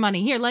launder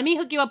money. Here, let me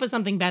hook you up with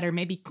something better.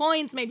 Maybe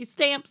coins, maybe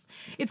stamps.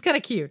 It's kind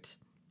of cute.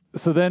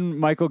 So then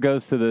Michael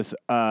goes to this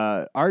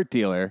art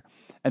dealer,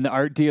 and the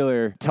art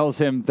dealer tells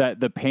him that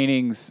the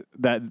paintings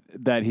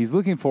that he's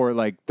looking for,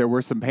 like there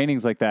were some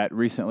paintings like that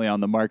recently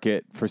on the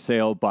market for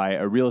sale by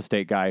a real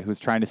estate guy who's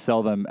trying to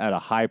sell them at a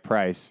high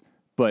price,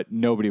 but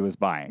nobody was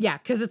buying. Yeah,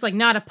 because it's like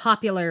not a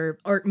popular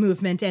art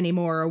movement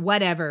anymore or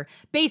whatever.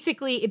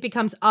 Basically, it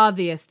becomes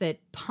obvious that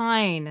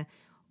Pine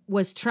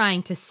was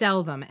trying to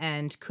sell them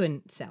and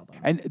couldn't sell them.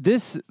 And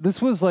this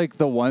was like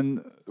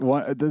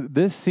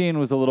this scene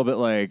was a little bit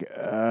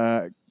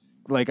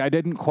like I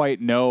didn't quite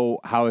know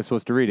how I was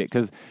supposed to read it,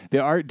 because the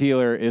art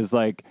dealer is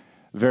like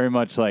very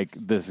much like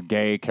this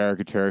gay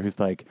caricature who's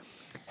like,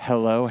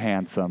 hello,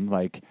 handsome,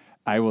 like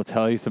I will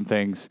tell you some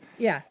things.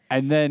 Yeah.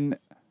 And then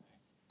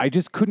I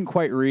just couldn't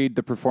quite read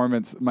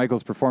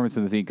Michael's performance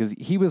in the scene, because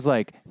he was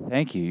like,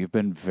 thank you, you've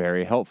been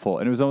very helpful.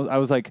 And I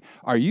was like,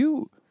 are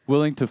you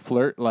willing to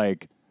flirt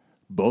like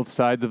both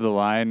sides of the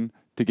line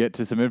to get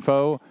to some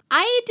info?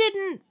 I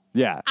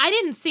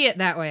didn't see it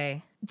that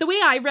way. The way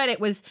I read it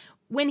was,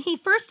 when he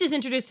first is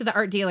introduced to the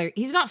art dealer,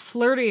 he's not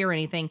flirty or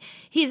anything.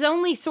 He's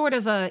only sort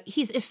of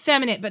he's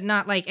effeminate, but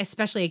not like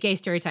especially a gay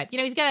stereotype. You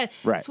know, he's got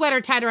a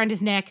sweater tied around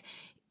his neck.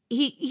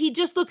 He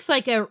just looks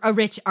like a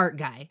rich art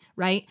guy,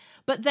 right?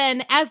 But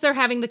then as they're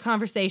having the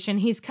conversation,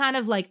 he's kind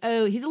of like,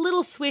 he's a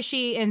little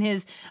swishy in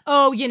his,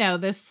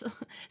 this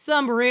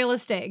some real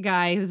estate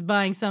guy who's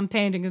buying some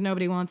paintings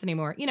nobody wants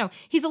anymore. You know,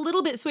 he's a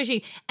little bit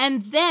swishy.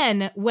 And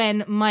then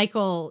when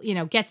Michael,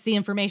 gets the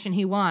information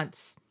he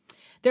wants,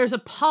 there's a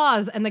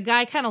pause, and the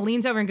guy kind of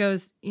leans over and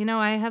goes,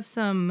 I have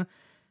some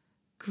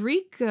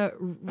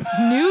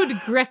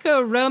nude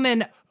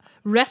Greco-Roman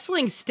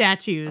wrestling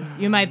statues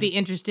you might be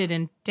interested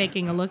in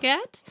taking a look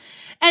at.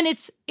 And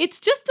it's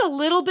just a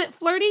little bit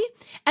flirty.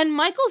 And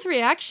Michael's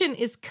reaction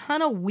is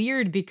kind of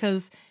weird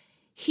because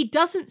he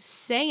doesn't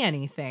say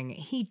anything.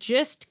 He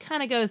just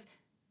kind of goes,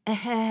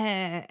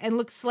 and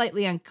looks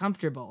slightly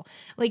uncomfortable.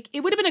 Like, it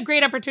would have been a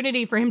great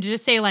opportunity for him to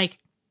just say, like,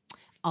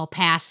 I'll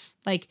pass.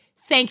 Like,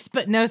 thanks,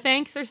 but no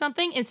thanks or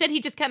something. Instead,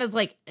 he just kind of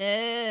like,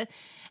 and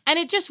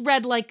it just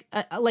read like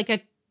a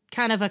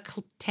kind of a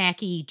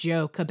tacky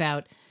joke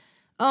about,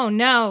 oh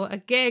no, a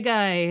gay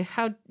guy,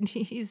 how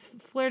he's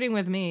flirting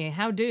with me,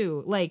 how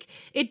do? Like,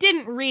 it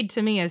didn't read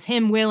to me as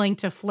him willing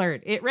to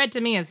flirt. It read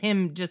to me as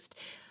him just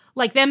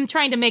like them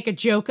trying to make a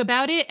joke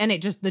about it, and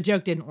the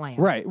joke didn't land.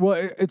 Right.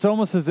 Well, it's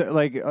almost as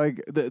like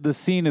the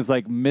scene is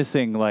like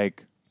missing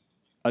like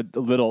a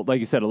little, like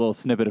you said, a little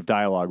snippet of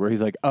dialogue where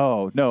he's like,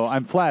 oh, no,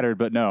 I'm flattered,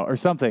 but no, or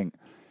something.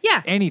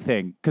 Yeah.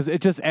 Anything. Because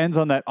it just ends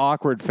on that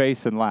awkward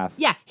face and laugh.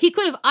 Yeah. He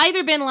could have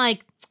either been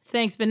like,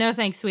 thanks, but no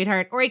thanks,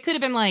 sweetheart. Or he could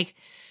have been like,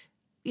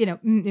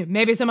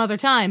 maybe some other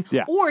time.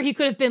 Yeah. Or he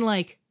could have been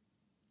like,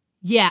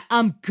 yeah,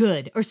 I'm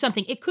good, or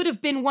something. It could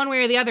have been one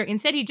way or the other.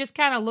 Instead, he just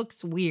kind of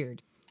looks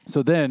weird.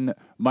 So then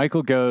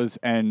Michael goes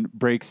and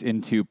breaks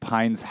into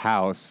Pine's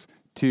house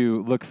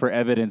to look for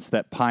evidence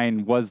that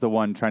Pine was the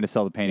one trying to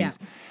sell the paintings.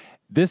 Yeah.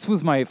 This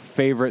was my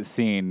favorite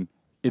scene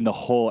in the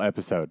whole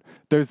episode.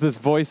 There's this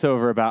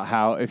voiceover about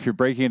how if you're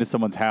breaking into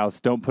someone's house,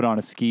 don't put on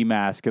a ski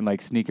mask and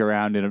like sneak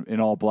around in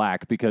all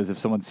black, because if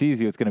someone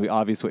sees you, it's going to be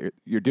obvious what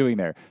you're doing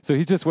there. So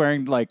he's just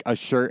wearing like a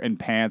shirt and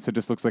pants. It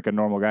just looks like a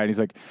normal guy. And he's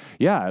like,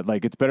 yeah,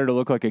 like it's better to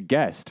look like a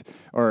guest,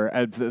 or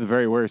at the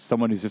very worst,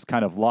 someone who's just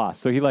kind of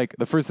lost. So he like,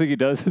 the first thing he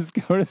does is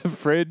go to the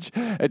fridge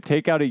and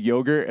take out a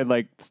yogurt and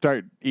like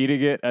start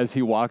eating it as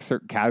he walks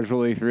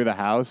casually through the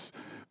house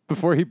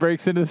before he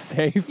breaks into the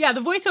safe. Yeah,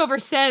 the voiceover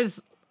says,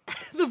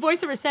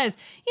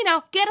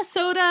 get a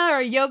soda or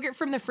a yogurt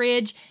from the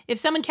fridge. If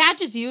someone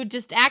catches you,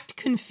 just act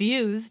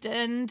confused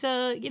and,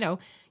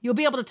 you'll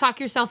be able to talk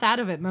yourself out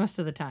of it most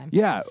of the time.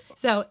 Yeah.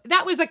 So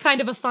that was a kind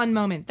of a fun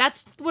moment.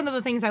 That's one of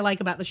the things I like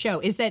about the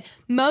show, is that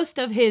most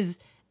of his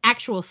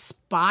actual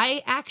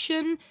spy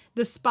action,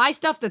 the spy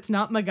stuff that's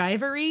not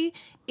MacGyver-y,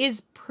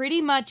 is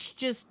pretty much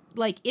just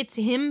like, it's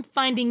him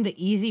finding the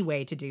easy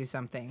way to do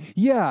something.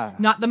 Yeah.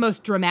 Not the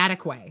most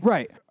dramatic way.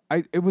 Right.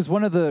 It was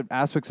one of the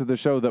aspects of the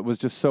show that was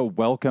just so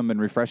welcome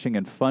and refreshing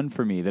and fun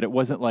for me, that it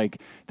wasn't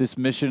like this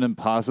Mission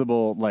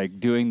Impossible,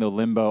 like doing the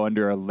limbo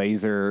under a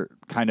laser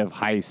kind of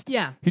heist.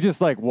 Yeah. He just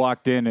like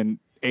walked in and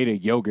ate a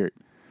yogurt,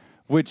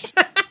 which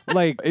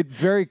like it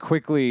very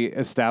quickly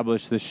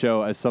established the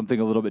show as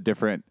something a little bit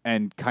different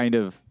and kind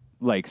of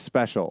like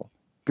special.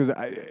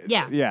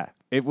 Yeah,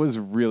 it was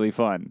really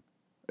fun.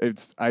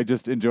 I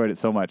just enjoyed it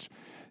so much.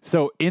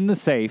 So in the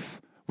safe,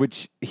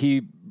 which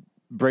he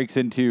breaks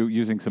into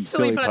using some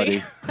silly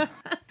putty.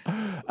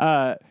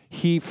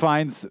 He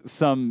finds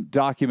some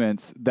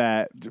documents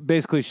that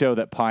basically show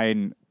that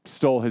Pine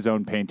stole his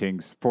own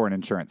paintings for an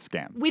insurance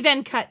scam. We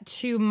then cut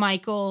to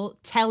Michael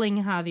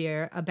telling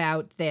Javier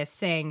about this,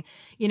 saying,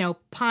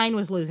 Pine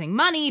was losing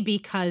money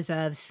because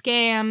of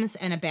scams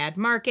and a bad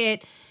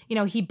market.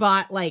 He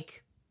bought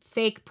like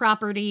fake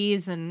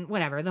properties and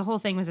whatever. The whole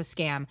thing was a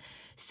scam.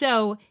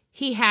 So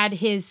he had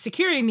his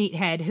security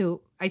meathead,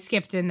 who I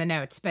skipped in the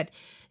notes, but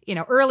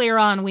earlier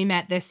on we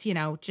met this,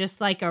 just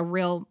like a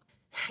real,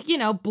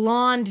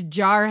 blonde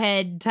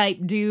jarhead type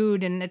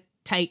dude in a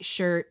tight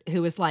shirt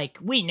who was like,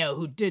 we know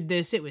who did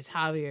this. It was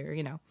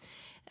Javier,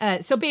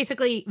 So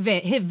basically,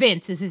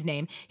 Vince is his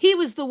name. He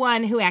was the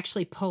one who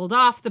actually pulled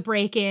off the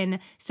break-in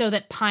so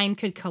that Pine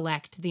could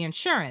collect the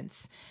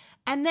insurance.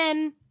 And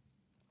then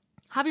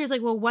Javier's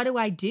like, well, what do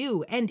I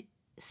do? And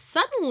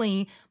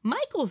suddenly,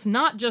 Michael's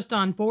not just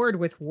on board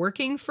with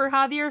working for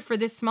Javier for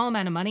this small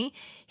amount of money.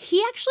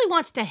 He actually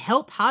wants to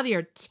help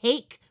Javier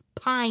take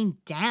Pine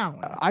down.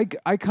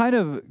 I kind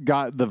of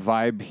got the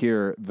vibe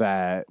here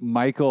that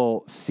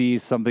Michael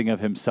sees something of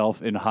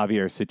himself in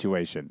Javier's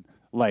situation.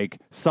 Like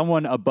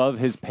someone above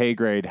his pay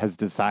grade has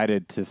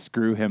decided to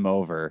screw him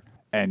over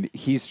and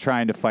he's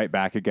trying to fight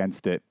back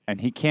against it and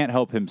he can't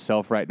help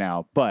himself right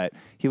now. But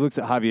he looks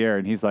at Javier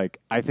and he's like,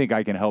 I think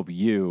I can help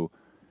you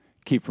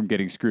keep from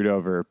getting screwed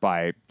over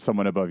by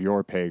someone above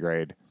your pay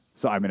grade.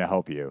 So I'm going to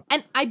help you.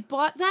 And I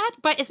bought that,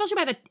 but especially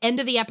by the end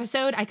of the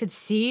episode, I could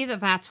see that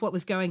that's what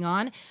was going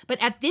on.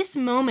 But at this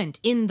moment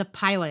in the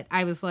pilot,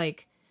 I was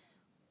like,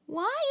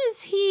 why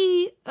is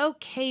he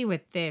okay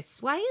with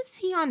this? Why is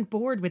he on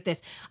board with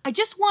this? I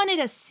just wanted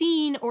a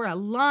scene or a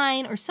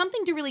line or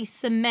something to really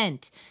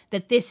cement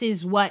that this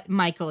is what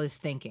Michael is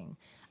thinking.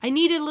 I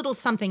needed a little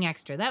something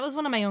extra. That was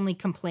one of my only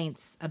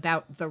complaints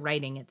about the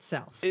writing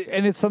itself.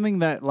 And it's something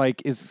that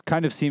like is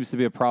kind of seems to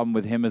be a problem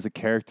with him as a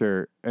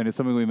character. And it's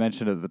something we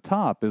mentioned at the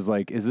top is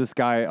like, is this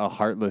guy a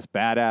heartless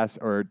badass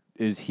or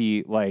is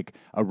he like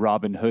a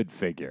Robin Hood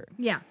figure?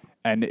 Yeah.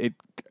 And it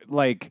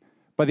like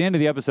by the end of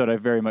the episode, I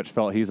very much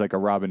felt he's like a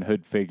Robin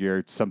Hood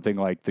figure, something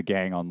like the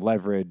gang on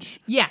Leverage.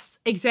 Yes,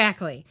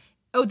 exactly.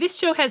 Oh, this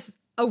show has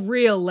a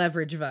real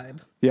Leverage vibe.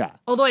 Yeah.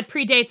 Although it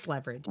predates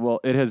Leverage. Well,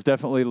 it has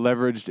definitely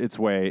leveraged its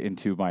way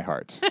into my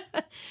heart.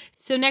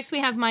 So next we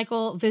have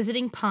Michael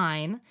visiting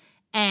Pine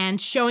and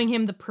showing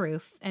him the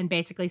proof and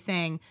basically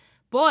saying,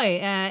 boy,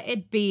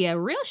 it'd be a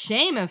real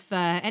shame if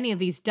any of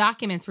these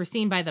documents were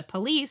seen by the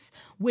police,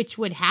 which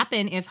would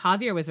happen if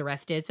Javier was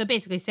arrested. So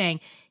basically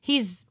saying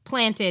he's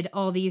planted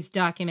all these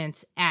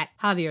documents at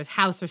Javier's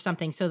house or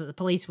something so that the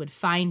police would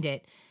find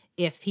it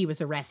if he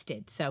was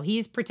arrested. So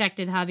he's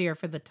protected Javier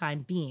for the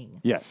time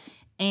being. Yes.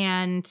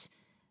 And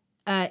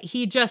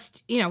he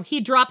just, he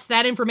drops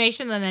that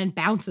information and then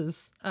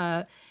bounces,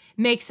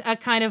 makes a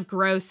kind of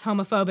gross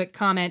homophobic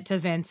comment to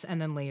Vince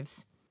and then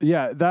leaves.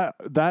 Yeah,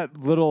 that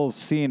little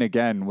scene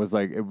again was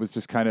like, it was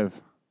just kind of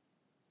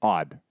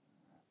odd.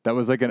 That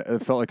was like, it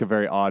felt like a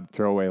very odd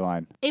throwaway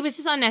line. It was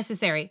just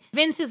unnecessary.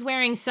 Vince is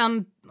wearing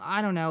some,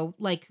 I don't know,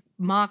 like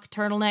mock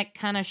turtleneck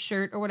kind of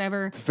shirt or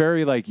whatever. It's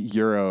very like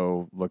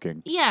Euro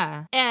looking.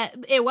 Yeah.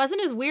 It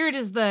wasn't as weird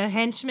as the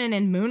henchman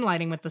in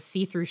Moonlighting with the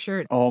see-through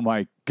shirt. Oh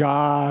my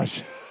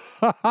gosh.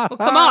 Well,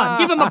 come on,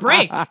 give him a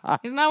break.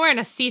 He's not wearing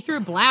a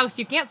see-through blouse.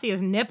 You can't see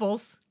his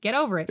nipples. Get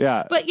over it.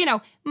 Yeah. But,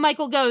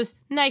 Michael goes,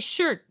 nice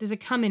shirt. Does it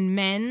come in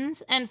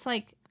men's? And it's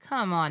like,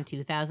 come on,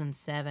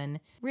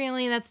 2007.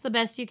 Really? That's the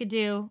best you could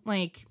do?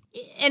 Like,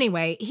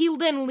 anyway, he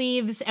then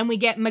leaves and we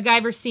get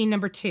MacGyver scene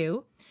number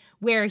 2,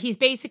 where he's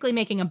basically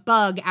making a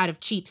bug out of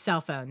cheap cell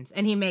phones.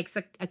 And he makes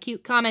a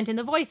cute comment in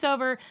the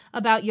voiceover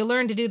about you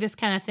learn to do this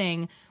kind of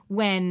thing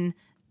when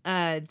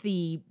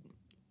the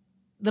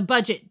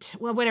budget,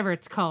 well, whatever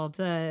it's called,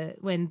 the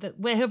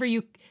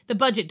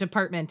budget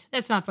department,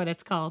 that's not what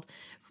it's called.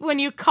 When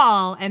you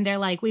call and they're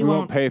like, we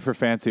won't pay for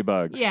fancy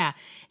bugs. Yeah.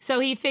 So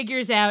he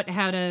figures out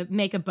how to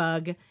make a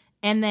bug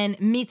and then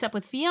meets up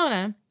with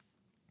Fiona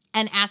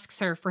and asks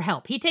her for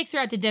help. He takes her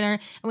out to dinner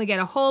and we get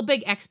a whole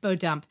big expo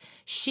dump.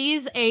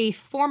 She's a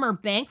former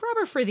bank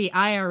robber for the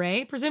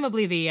IRA,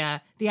 presumably the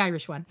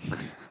Irish one.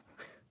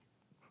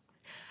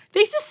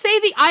 They just say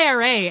the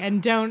IRA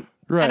and don't.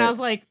 Right. And I was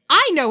like,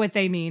 I know what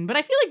they mean, but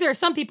I feel like there are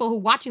some people who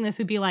watching this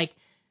who'd be like,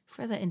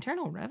 for the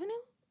Internal Revenue?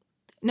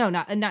 No,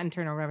 not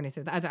Internal Revenue,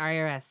 that's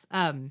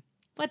IRS.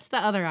 What's the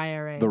other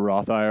IRA? The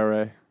Roth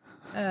IRA.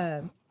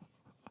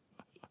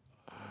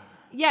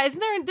 Yeah,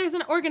 there's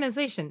an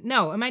organization.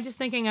 No, am I just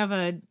thinking of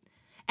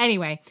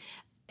anyway,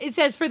 it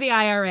says for the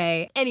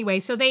IRA.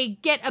 Anyway, so they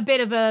get a bit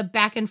of a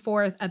back and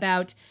forth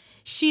about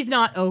she's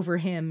not over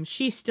him.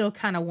 She still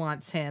kind of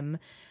wants him.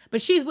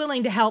 But she's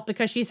willing to help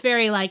because she's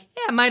very like,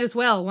 yeah, might as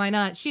well. Why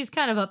not? She's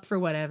kind of up for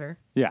whatever.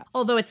 Yeah.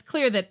 Although it's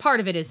clear that part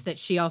of it is that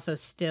she also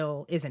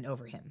still isn't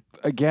over him.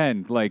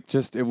 Again, like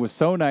just it was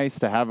so nice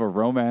to have a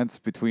romance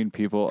between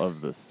people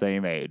of the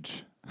same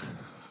age.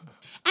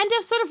 And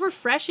a sort of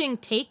refreshing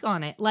take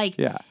on it. Like,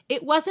 yeah.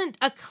 It wasn't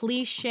a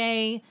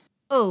cliche,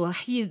 oh,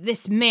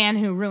 this man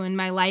who ruined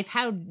my life.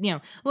 How,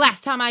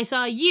 last time I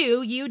saw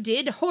you, you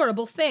did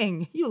horrible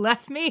thing. You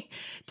left me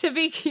to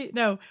be,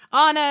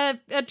 on a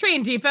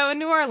train depot in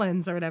New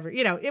Orleans or whatever.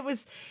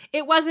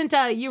 It wasn't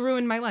you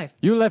ruined my life.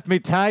 You left me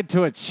tied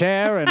to a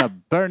chair in a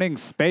burning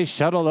space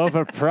shuttle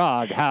over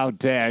Prague. How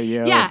dare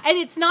you? Yeah, and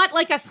it's not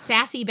like a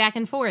sassy back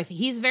and forth.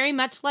 He's very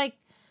much like,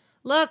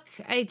 look,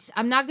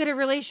 I'm not good at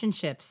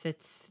relationships.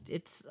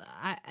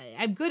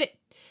 I'm good at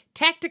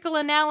tactical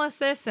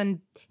analysis and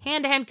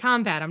hand-to-hand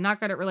combat. I'm not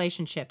good at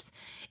relationships.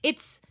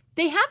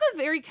 They have a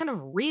very kind of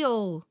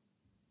real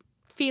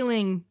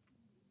feeling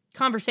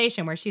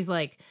conversation where she's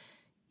like,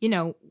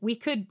 we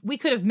could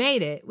have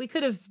made it. We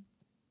could have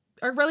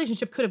our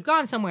relationship could have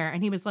gone somewhere.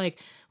 And he was like,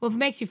 well, if it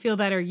makes you feel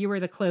better, you were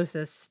the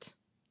closest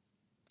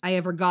I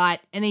ever got.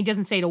 And then he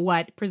doesn't say to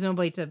what,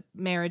 presumably to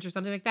marriage or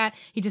something like that.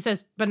 He just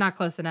says, but not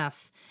close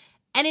enough.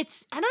 And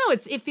it's, I don't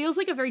know, it feels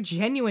like a very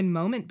genuine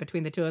moment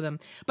between the two of them.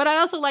 But I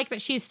also like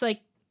that she's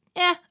like,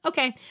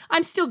 okay,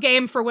 I'm still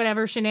game for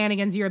whatever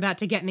shenanigans you're about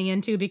to get me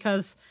into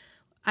because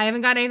I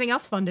haven't got anything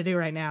else fun to do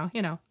right now.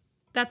 You know,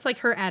 that's like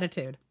her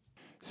attitude.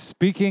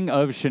 Speaking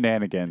of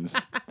shenanigans,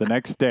 the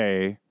next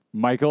day,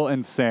 Michael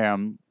and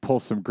Sam pull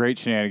some great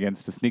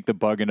shenanigans to sneak the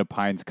bug into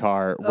Pine's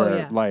car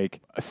where,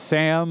 like,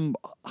 Sam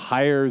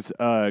hires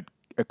a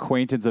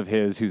acquaintance of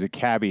his who's a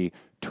cabbie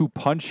to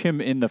punch him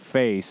in the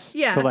face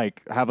to,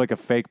 like, have, like, a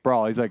fake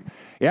brawl. He's like,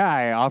 yeah,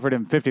 I offered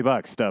him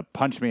 $50 to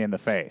punch me in the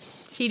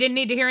face. He didn't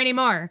need to hear any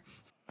more.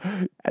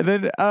 And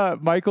then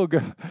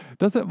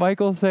doesn't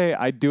Michael say,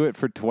 I'd do it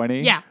for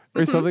 20? Yeah.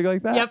 Or something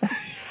like that? Yep.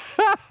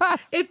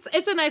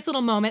 It's a nice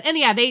little moment. And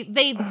yeah,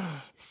 they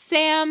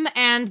Sam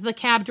and the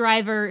cab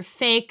driver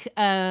fake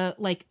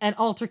like an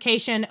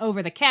altercation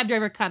over the cab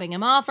driver cutting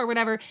him off or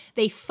whatever.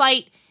 They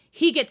fight.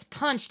 He gets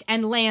punched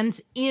and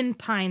lands in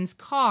Pine's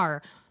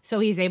car, so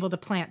he's able to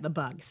plant the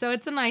bug. So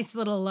it's a nice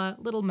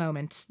little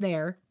moment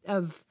there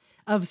of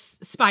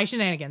spy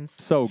shenanigans.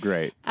 So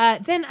great.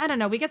 Then I don't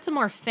know, we get some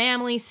more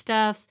family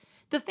stuff.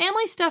 The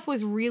family stuff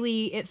was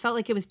really, it felt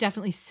like it was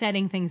definitely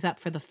setting things up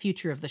for the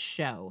future of the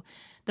show.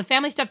 The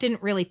family stuff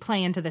didn't really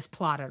play into this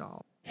plot at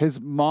all. His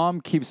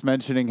mom keeps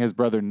mentioning his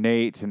brother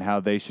Nate and how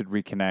they should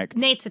reconnect.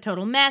 Nate's a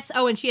total mess.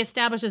 Oh, and she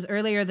establishes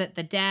earlier that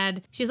the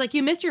dad, she's like,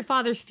 you missed your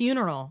father's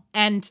funeral.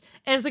 And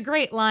it's a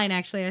great line,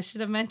 actually. I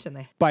should have mentioned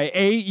that. By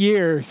 8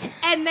 years.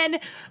 And then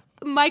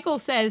Michael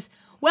says,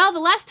 well, the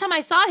last time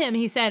I saw him,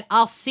 he said,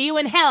 I'll see you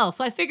in hell.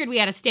 So I figured we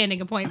had a standing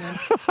appointment.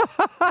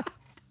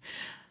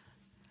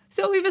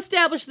 So we've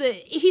established that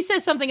he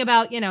says something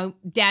about,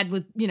 dad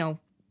was,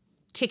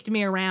 kicked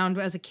me around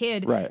as a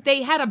kid. Right.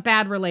 They had a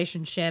bad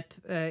relationship.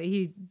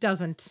 He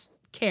doesn't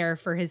care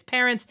for his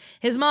parents.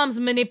 His mom's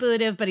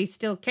manipulative, but he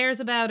still cares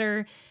about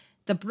her.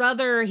 The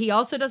brother, he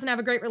also doesn't have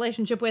a great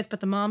relationship with,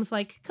 but the mom's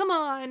like, come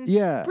on,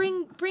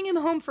 bring him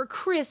home for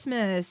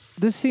Christmas.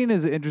 This scene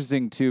is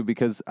interesting, too,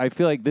 because I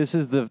feel like this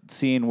is the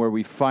scene where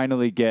we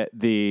finally get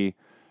the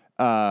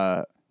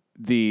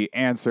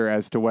answer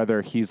as to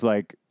whether he's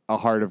like a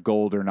heart of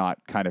gold or not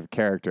kind of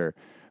character.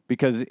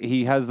 Because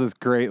he has this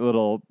great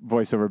little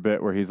voiceover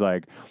bit where he's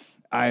like,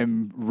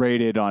 I'm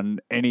rated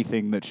on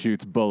anything that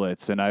shoots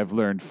bullets, and I've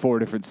learned 4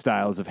 different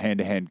styles of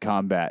hand-to-hand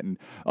combat and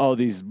all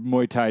these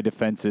Muay Thai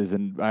defenses,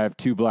 and I have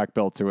 2 black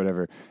belts or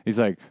whatever. He's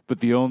like, but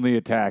the only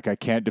attack I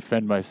can't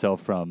defend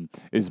myself from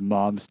is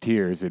mom's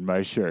tears in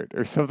my shirt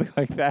or something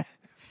like that.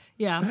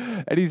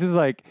 Yeah. And he's just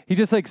like, he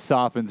just like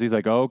softens. He's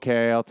like,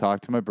 okay, I'll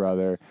talk to my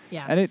brother.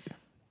 Yeah. And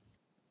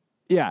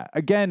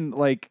again,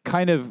 like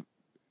kind of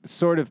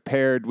sort of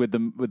paired with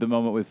the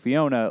moment with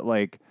Fiona,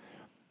 like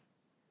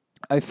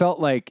I felt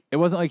like it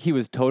wasn't like he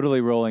was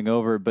totally rolling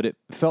over, but it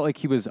felt like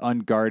he was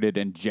unguarded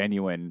and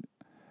genuine,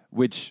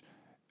 which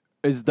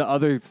is the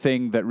other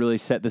thing that really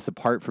set this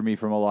apart for me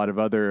from a lot of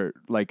other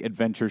like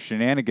adventure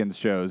shenanigans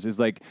shows. Is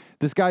like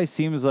this guy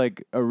seems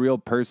like a real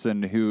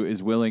person who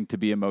is willing to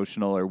be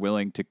emotional or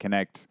willing to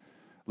connect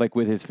like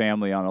with his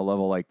family on a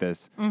level like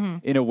this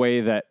in a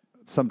way that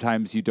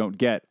sometimes you don't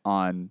get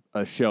on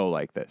a show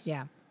like this.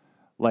 Yeah.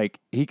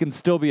 Like, he can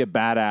still be a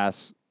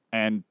badass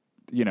and,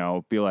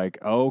 be like,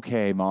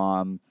 okay,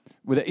 mom.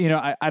 With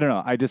I don't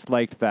know. I just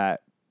liked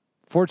that.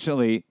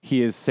 Fortunately,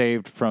 he is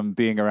saved from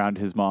being around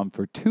his mom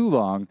for too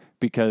long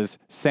because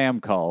Sam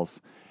calls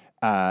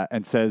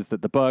and says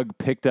that the bug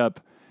picked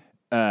up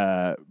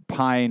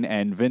Pine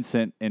and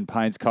Vincent in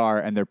Pine's car,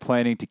 and they're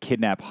planning to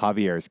kidnap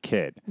Javier's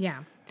kid.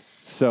 Yeah.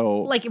 So...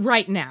 like,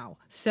 right now.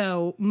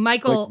 So,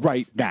 Michael... like,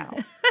 right now.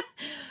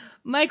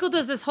 Michael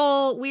does this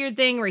whole weird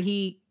thing where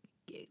he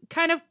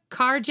kind of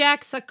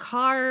carjacks a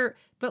car,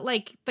 but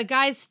like the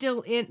guy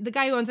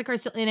who owns the car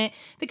is still in it.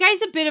 The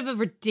guy's a bit of a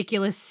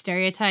ridiculous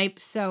stereotype,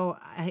 so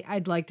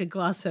I'd like to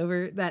gloss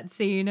over that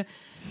scene.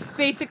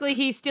 Basically,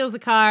 he steals a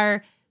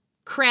car,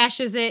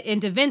 crashes it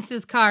into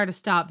Vince's car to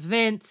stop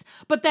Vince,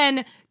 but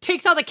then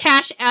takes all the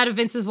cash out of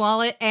Vince's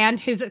wallet and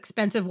his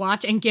expensive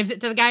watch and gives it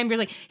to the guy and be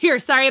like, here,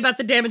 sorry about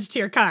the damage to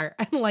your car,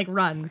 and like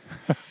runs.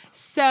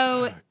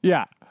 So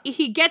yeah.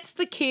 He gets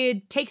the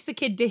kid, takes the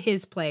kid to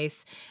his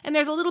place, and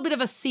there's a little bit of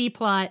a C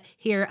plot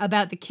here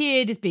about the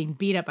kid is being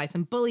beat up by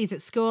some bullies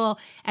at school,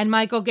 and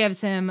Michael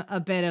gives him a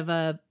bit of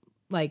a,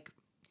 like,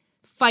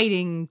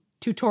 fighting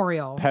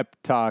tutorial. Pep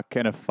talk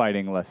and a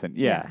fighting lesson.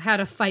 Yeah. How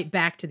to fight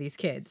back to these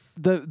kids.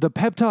 The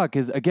pep talk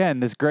is,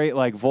 again, this great,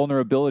 like,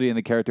 vulnerability in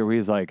the character where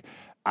he's like,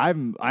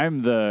 I'm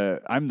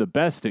the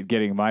best at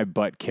getting my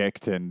butt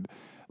kicked, and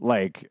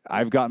like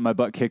I've gotten my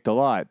butt kicked a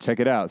lot. Check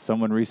it out.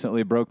 Someone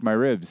recently broke my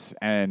ribs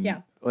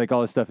and like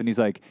all this stuff. And he's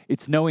like,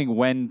 it's knowing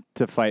when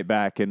to fight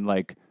back and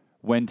like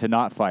when to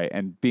not fight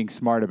and being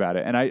smart about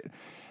it. And I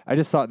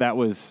just thought that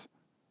was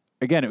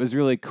again, it was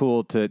really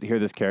cool to hear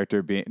this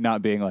character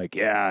not being like,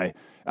 yeah,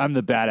 I'm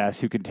the badass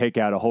who can take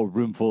out a whole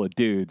room full of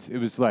dudes. It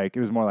was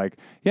more like,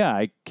 yeah,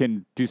 I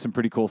can do some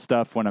pretty cool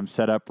stuff when I'm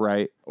set up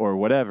right or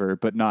whatever,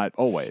 but not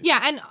always.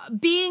 Yeah, and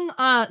being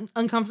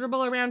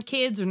uncomfortable around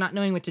kids or not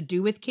knowing what to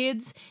do with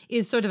kids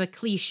is sort of a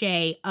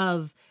cliche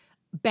of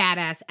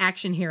badass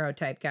action hero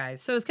type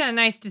guys. So it's kind of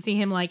nice to see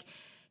him like,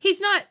 he's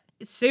not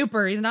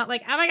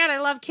like, oh my God, I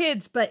love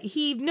kids, but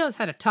he knows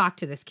how to talk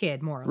to this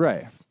kid more or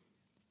less.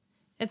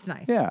 It's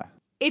nice. Yeah.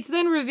 It's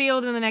then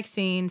revealed in the next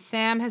scene,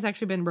 Sam has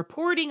actually been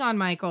reporting on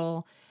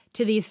Michael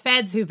to these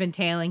feds who've been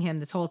tailing him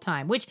this whole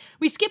time, which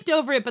we skipped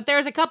over it, but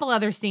there's a couple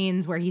other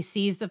scenes where he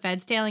sees the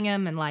feds tailing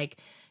him and like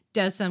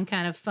does some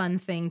kind of fun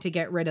thing to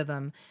get rid of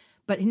them.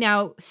 But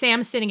now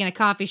Sam's sitting in a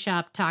coffee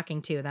shop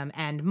talking to them,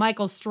 and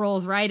Michael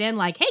strolls right in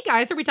like, hey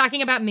guys, are we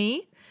talking about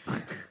me?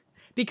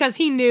 Because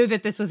he knew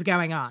that this was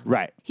going on.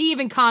 Right. He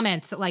even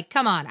comments like,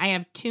 come on, I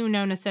have 2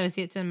 known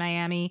associates in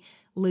Miami,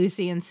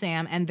 Lucy and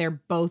Sam, and they're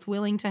both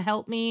willing to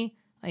help me.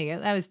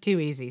 Like, that was too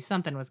easy.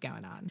 Something was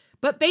going on.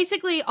 But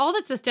basically, all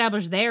that's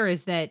established there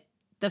is that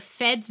the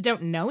feds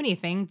don't know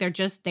anything.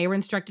 They were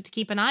instructed to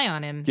keep an eye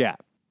on him. Yeah.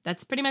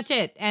 That's pretty much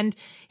it. And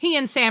he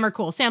and Sam are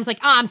cool. Sam's like,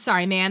 oh, I'm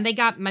sorry, man. They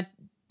got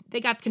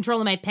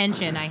control of my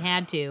pension. I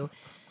had to.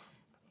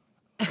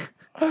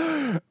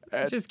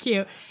 Which is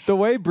cute. The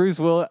way Bruce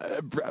Willis,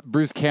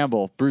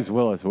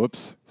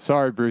 whoops.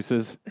 Sorry,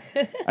 Bruce's.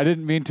 I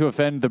didn't mean to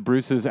offend the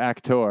Bruce's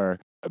actor.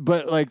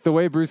 But, like, the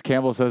way Bruce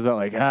Campbell says that,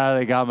 like,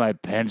 they got my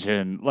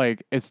pension.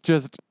 Like, it's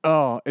just,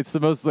 it's the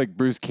most, like,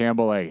 Bruce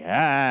Campbell, like,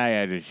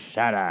 I just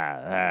shut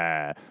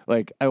up.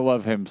 Like, I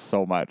love him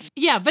so much.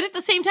 Yeah, but at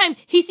the same time,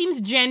 he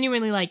seems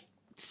genuinely, like,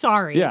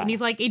 sorry. Yeah. And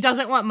he's like, he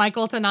doesn't want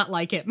Michael to not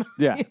like him.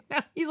 Yeah.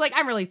 He's like,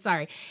 I'm really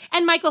sorry.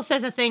 And Michael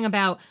says a thing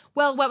about,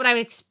 well, what would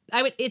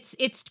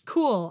it's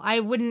cool.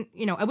 I wouldn't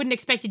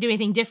expect to do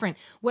anything different.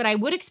 What I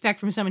would expect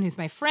from someone who's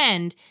my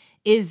friend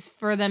is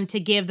for them to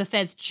give the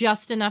feds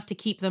just enough to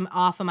keep them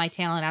off of my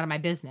tail and out of my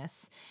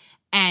business.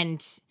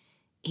 And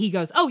he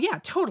goes, oh yeah,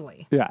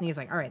 totally. Yeah. And he's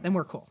like, all right, then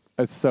we're cool.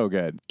 It's so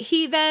good.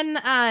 He then,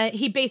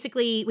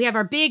 we have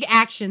our big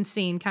action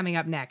scene coming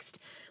up next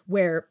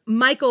where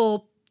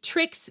Michael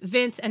tricks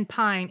Vince and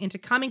Pine into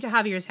coming to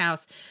Javier's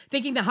house,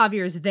 thinking that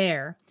Javier's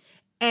there.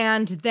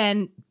 And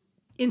then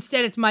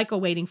instead it's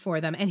Michael waiting for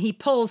them. And he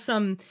pulls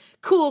some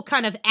cool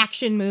kind of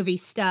action movie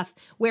stuff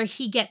where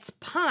he gets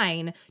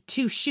Pine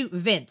to shoot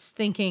Vince,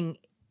 thinking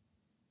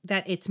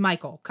that it's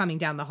Michael coming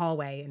down the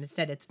hallway, and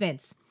instead it's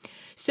Vince.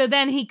 So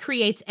then he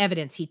creates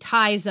evidence. He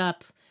ties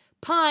up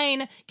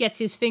Pine, gets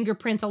his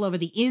fingerprints all over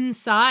the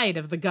inside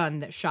of the gun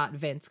that shot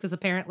Vince, because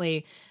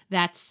apparently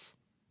that's,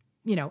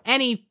 the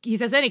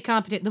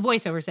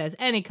voiceover says,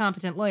 any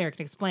competent lawyer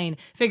can explain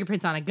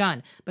fingerprints on a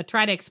gun, but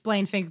try to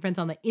explain fingerprints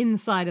on the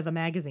inside of the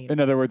magazine. In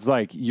other words,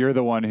 like, you're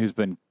the one who's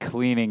been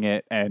cleaning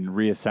it and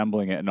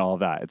reassembling it and all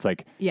that. It's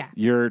like,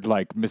 you're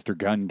like Mr.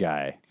 Gun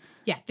Guy.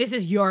 Yeah, this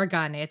is your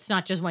gun. It's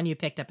not just one you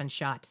picked up and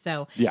shot.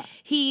 So yeah.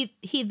 He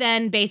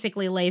then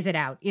basically lays it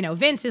out.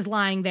 Vince is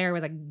lying there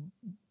with a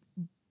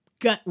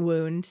gut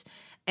wound,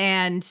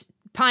 and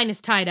Pine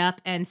is tied up,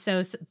 and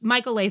so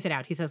Michael lays it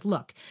out. He says,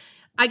 look,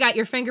 I got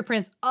your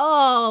fingerprints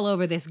all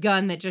over this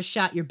gun that just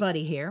shot your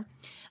buddy here.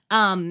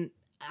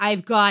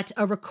 I've got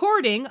a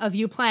recording of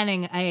you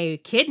planning a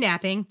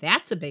kidnapping.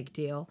 That's a big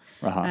deal.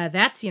 Uh-huh.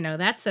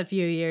 That's a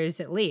few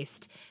years at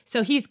least.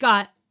 So he's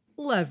got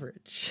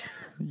leverage.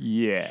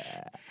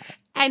 Yeah.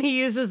 And he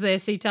uses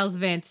this. He tells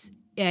Vince,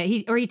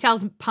 he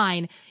tells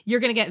Pine, you're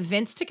going to get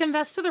Vince to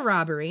confess to the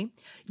robbery.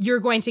 You're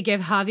going to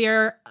give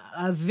Javier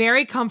a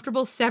very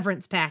comfortable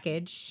severance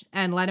package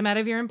and let him out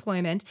of your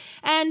employment.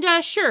 And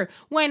sure,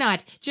 why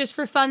not? Just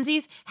for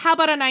funsies, how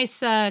about a nice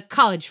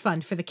college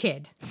fund for the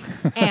kid?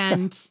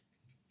 And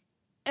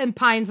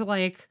Pine's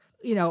like,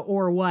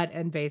 or what?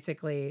 And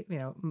basically,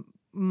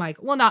 Mike,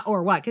 well, not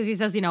or what, because he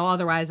says,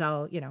 otherwise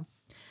I'll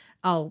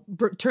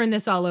turn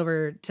this all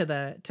over to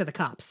the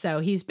cops. So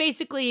he's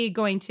basically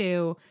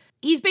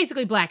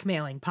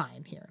blackmailing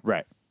Pine here.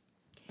 Right.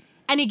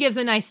 And he gives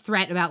a nice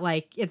threat about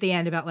at the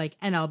end about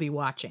and I'll be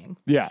watching.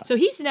 Yeah. So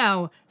he's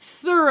now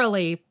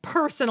thoroughly,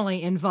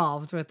 personally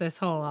involved with this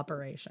whole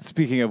operation.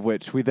 Speaking of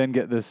which, we then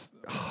get this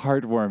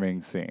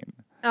heartwarming scene.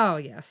 Oh,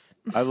 yes.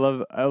 I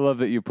love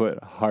that you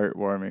put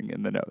heartwarming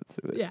in the notes.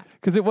 Yeah.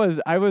 Because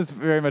I was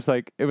very much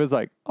like, it was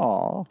like,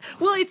 aw.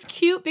 Well, it's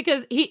cute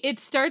because it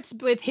starts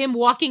with him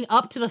walking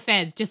up to the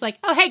feds, just like,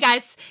 oh, hey,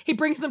 guys. He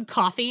brings them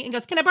coffee and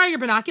goes, can I borrow your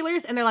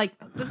binoculars? And they're like,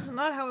 this is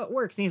not how it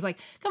works. And he's like,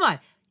 come on.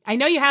 I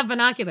know you have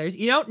binoculars.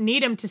 You don't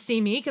need them to see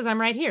me because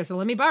I'm right here. So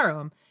let me borrow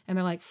them. And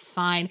they're like,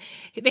 fine.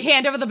 They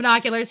hand over the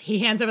binoculars. He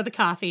hands over the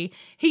coffee.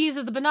 He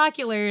uses the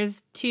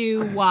binoculars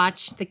to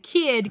watch the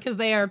kid because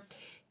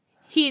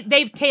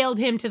they've tailed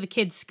him to the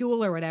kid's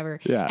school or whatever.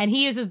 Yeah. And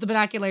he uses the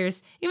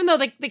binoculars, even though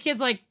the kid's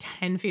like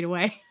 10 feet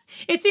away.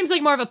 It seems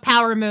like more of a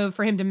power move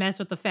for him to mess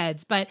with the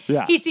feds, but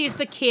Yeah. he sees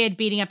the kid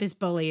beating up his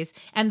bullies,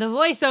 and the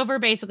voiceover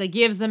basically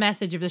gives the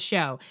message of the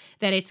show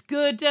that it's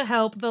good to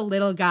help the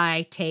little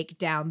guy take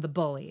down the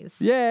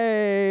bullies.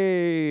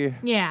 Yay!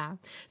 Yeah.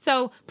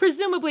 So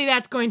presumably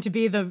that's going to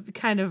be the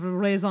kind of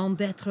raison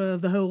d'etre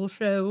of the whole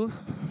show.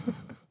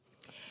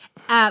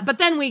 But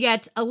then we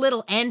get a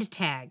little end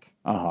tag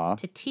Uh-huh.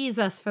 to tease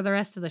us for the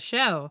rest of the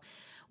show,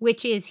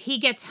 which is he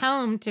gets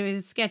home to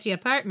his sketchy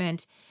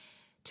apartment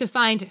to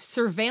find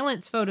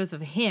surveillance photos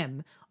of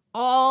him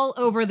all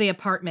over the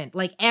apartment,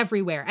 like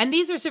everywhere. And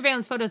these are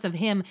surveillance photos of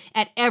him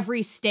at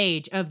every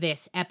stage of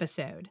this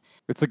episode.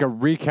 It's like a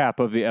recap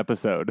of the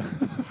episode.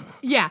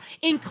 Yeah,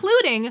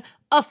 including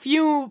a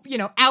few,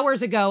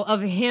 hours ago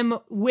of him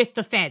with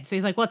the feds. So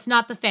he's like, well, it's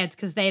not the feds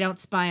because they don't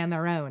spy on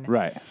their own.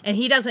 Right. And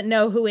he doesn't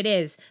know who it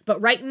is. But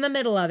right in the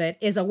middle of it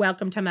is a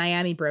Welcome to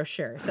Miami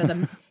brochure.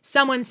 So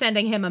someone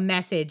sending him a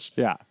message.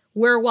 Yeah.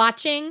 We're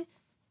watching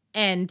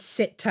and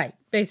sit tight.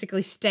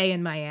 Basically, stay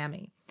in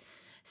Miami.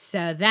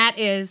 So that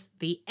is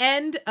the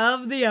end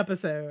of the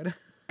episode.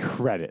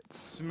 Credits.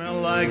 Smell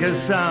like a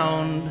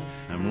sound.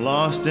 I'm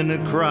lost in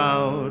a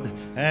crowd,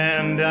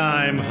 and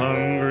I'm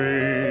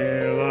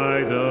hungry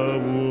like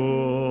the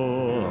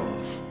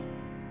wolf.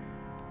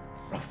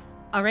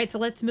 All right, so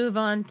let's move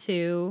on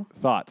to...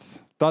 Thoughts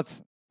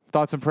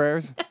and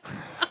prayers?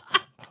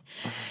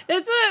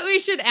 That's what we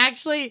should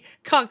actually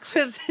call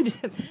Clips and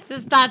Chips.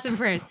 Just thoughts and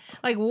prayers.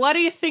 Like, what do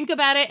you think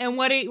about it, and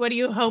what do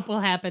you hope will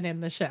happen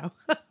in the show?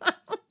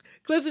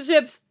 Clips and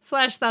Chips /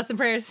 thoughts and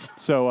prayers.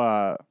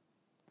 So,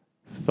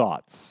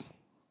 thoughts.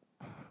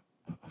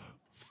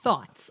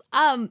 Thoughts.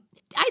 I'd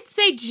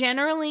say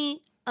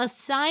generally,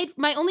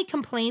 my only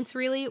complaints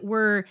really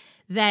were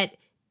that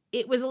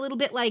it was a little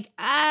bit like,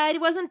 I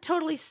wasn't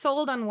totally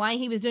sold on why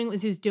he was doing what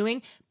he was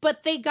doing,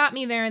 but they got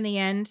me there in the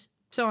end,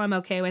 so I'm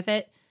okay with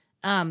it.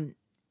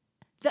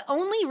 The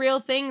only real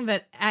thing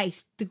the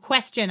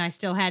question I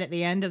still had at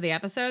the end of the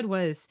episode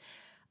was,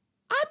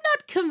 I'm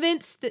not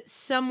convinced that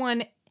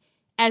someone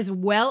as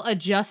well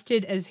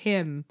adjusted as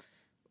him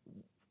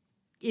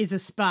is a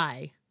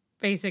spy,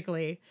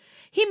 basically.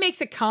 He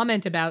makes a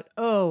comment about,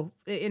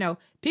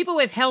 people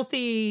with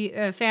healthy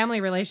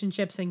family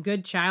relationships and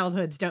good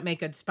childhoods don't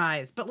make good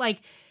spies. But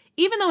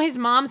even though his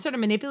mom's sort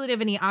of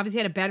manipulative and he obviously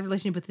had a bad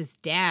relationship with his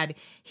dad,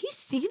 he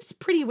seems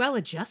pretty well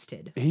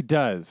adjusted. He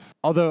does.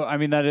 Although, I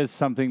mean, that is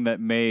something that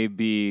may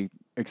be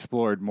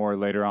explored more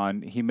later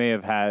on. He may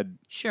have had,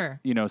 Sure.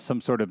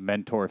 Some sort of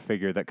mentor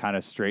figure that kind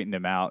of straightened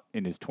him out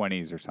in his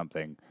 20s or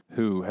something,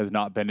 who has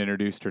not been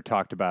introduced or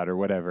talked about or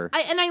whatever.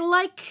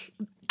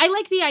 I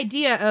like the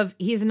idea of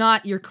he's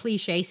not your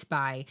cliche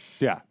spy.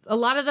 Yeah. A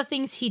lot of the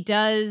things he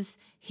does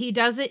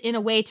it in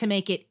a way to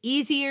make it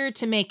easier,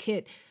 to make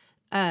it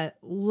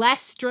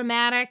less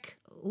dramatic,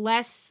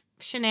 less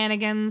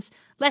shenanigans,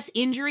 less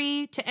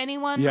injury to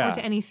anyone or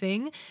to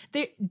anything.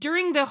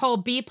 During the whole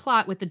B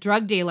plot with the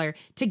drug dealer,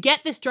 to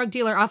get this drug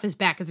dealer off his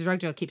back, because the drug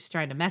dealer keeps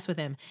trying to mess with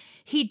him,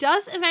 he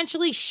does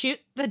eventually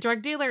shoot the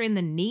drug dealer in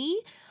the knee,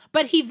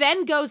 but he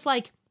then goes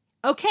like,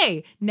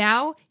 okay,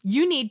 now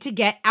you need to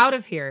get out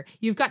of here.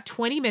 You've got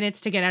 20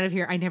 minutes to get out of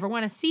here. I never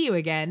want to see you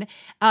again.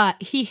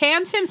 He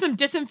hands him some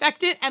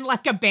disinfectant and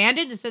a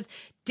bandage and says,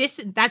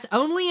 that's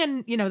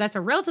only that's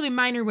a relatively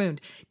minor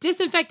wound.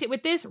 Disinfect it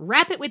with this,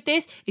 wrap it with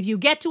this. If you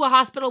get to a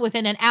hospital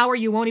within an hour,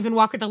 you won't even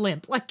walk with a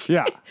limp.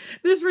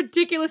 This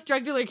ridiculous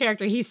drug dealer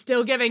character, he's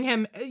still giving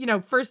him,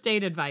 first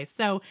aid advice.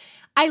 So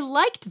I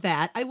liked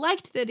that. I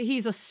liked that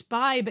he's a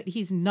spy, but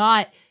he's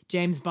not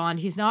James Bond.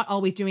 He's not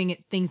always doing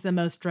things the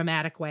most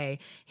dramatic way.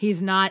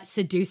 He's not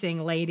seducing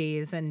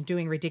ladies and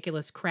doing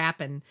ridiculous crap.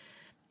 And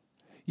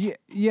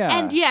yeah.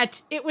 And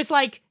yet it was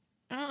like,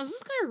 is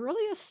this guy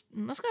really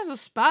this guy's a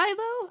spy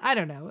though? I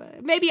don't know.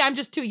 Maybe I'm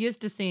just too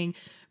used to seeing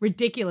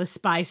ridiculous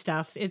spy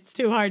stuff. It's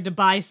too hard to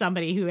buy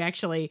somebody who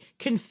actually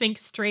can think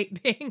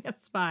straight being a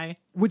spy.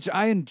 Which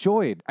I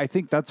enjoyed. I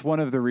think that's one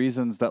of the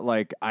reasons that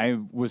I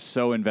was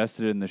so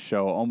invested in the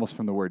show almost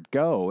from the word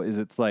go, is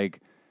it's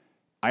like,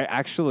 I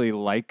actually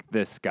like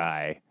this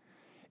guy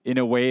in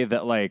a way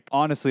that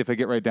honestly, if I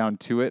get right down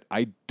to it,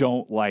 I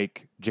don't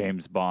like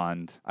James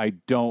Bond. I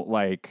don't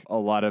like a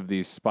lot of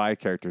these spy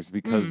characters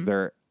because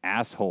they're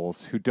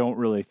assholes who don't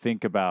really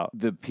think about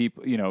the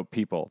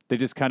people. They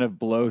just kind of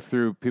blow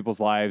through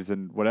people's lives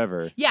and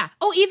whatever. Yeah.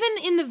 Oh,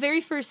 even in the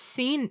very first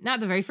scene,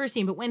 not the very first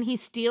scene, but when he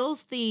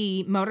steals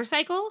the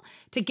motorcycle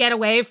to get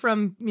away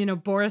from,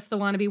 Boris, the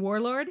wannabe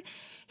warlord,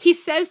 he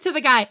says to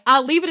the guy,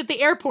 I'll leave it at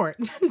the airport,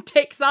 and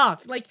takes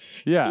off.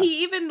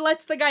 He even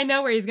lets the guy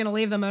know where he's going to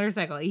leave the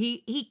motorcycle.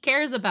 He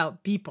cares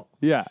about people.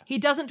 Yeah. He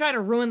doesn't try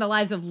to ruin the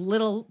lives of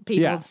little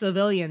people,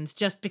 civilians,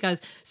 just because,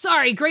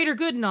 sorry, greater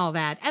good and all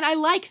that. And I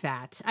like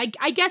that. I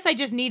guess I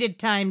just needed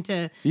time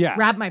to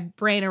wrap my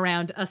brain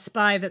around a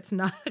spy that's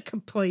not a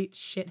complete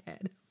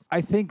shithead. I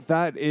think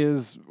that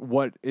is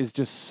what is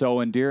just so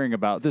endearing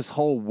about this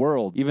whole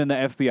world. Even the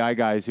FBI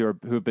guys who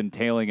have been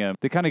tailing him,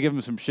 they kind of give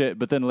him some shit,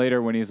 but then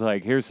later when he's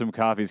like, here's some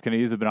coffees, can I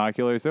use the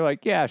binoculars? They're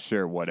like, yeah,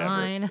 sure, whatever.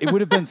 Fine. It would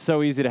have been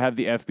so easy to have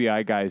the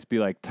FBI guys be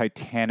like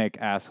Titanic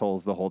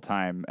assholes the whole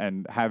time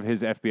and have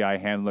his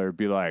FBI handler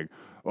be like,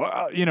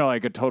 well,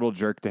 like a total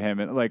jerk to him,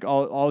 and like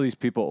all these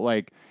people,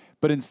 like,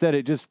 but instead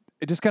it just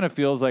kind of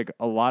feels like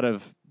a lot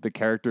of the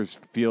characters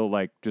feel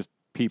like just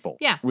people.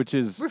 Yeah. Which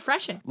is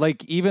refreshing.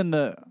 like even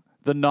the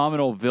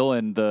nominal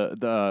villain,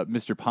 the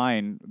Mr.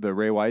 Pine, the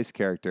Ray Wise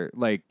character,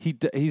 like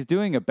he's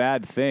doing a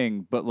bad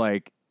thing, but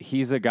like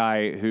he's a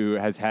guy who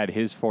has had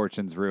his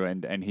fortunes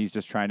ruined and he's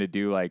just trying to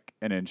do like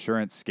an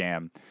insurance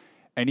scam.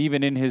 And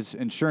even in his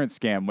insurance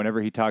scam,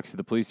 whenever he talks to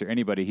the police or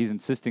anybody, he's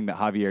insisting that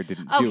Javier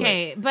didn't do it.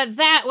 Okay, but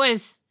that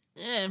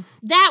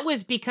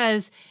was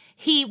because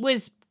he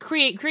was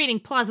creating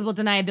plausible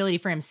deniability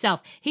for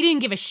himself. He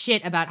didn't give a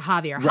shit about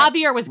Javier. Right.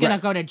 Javier was going to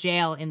go to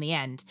jail in the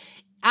end.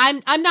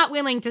 I'm not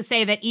willing to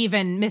say that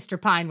even Mr.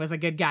 Pine was a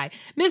good guy.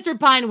 Mr.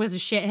 Pine was a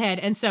shithead,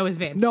 and so is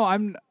Vince. No,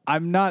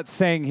 I'm not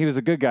saying he was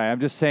a good guy. I'm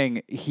just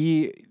saying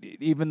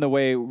even the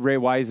way Ray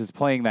Wise is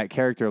playing that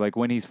character, like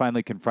when he's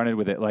finally confronted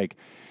with it, like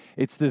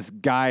it's this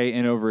guy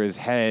in over his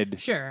head.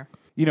 Sure.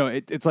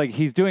 It's like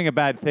he's doing a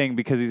bad thing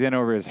because he's in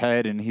over his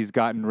head and he's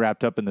gotten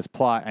wrapped up in this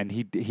plot and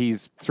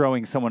he's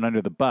throwing someone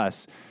under the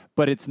bus,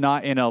 but it's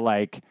not in a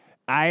like,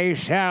 I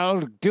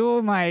shall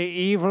do my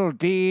evil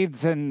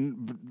deeds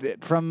and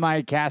from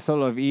my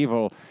castle of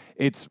evil.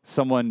 It's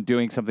someone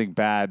doing something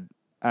bad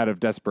out of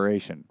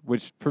desperation,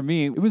 which for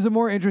me, it was a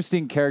more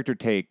interesting character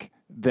take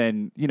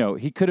than,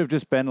 he could have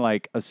just been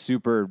like a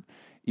super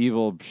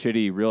evil,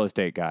 shitty real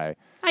estate guy.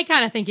 I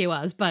kind of think he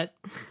was, but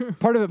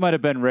part of it might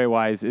have been Ray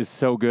Wise is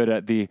so good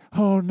at the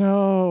 "oh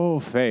no"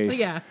 face.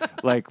 Yeah.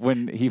 Like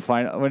when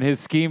when his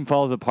scheme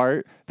falls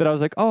apart, that I was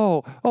like,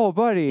 "Oh,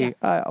 buddy,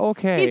 Yeah.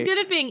 Okay." He's good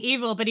at being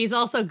evil, but he's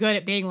also good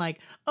at being like,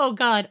 "Oh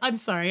God, I'm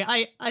sorry,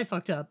 I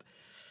fucked up."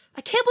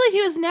 I can't believe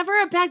he was never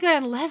a bad guy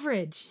on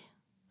Leverage.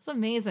 It's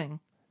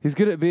amazing. He's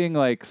good at being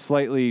like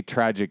slightly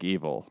tragic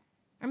evil.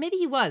 Or maybe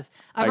he was.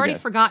 I've already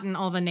forgotten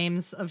all the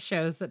names of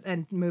shows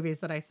and movies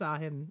that I saw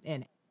him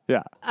in.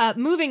 Yeah.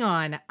 Moving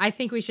on, I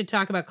think we should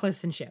talk about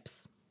Cliffs and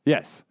Ships.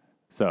 Yes.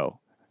 So,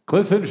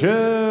 Cliffs and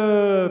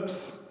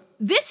Ships.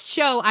 This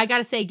show, I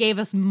gotta say, gave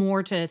us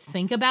more to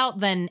think about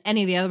than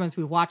any of the other ones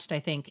we watched, I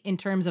think, in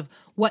terms of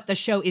what the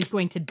show is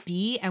going to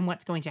be and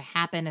what's going to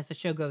happen as the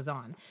show goes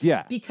on.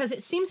 Yeah. Because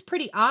it seems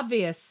pretty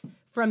obvious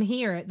from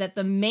here that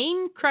the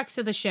main crux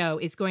of the show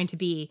is going to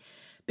be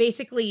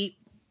basically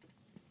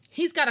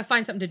he's got to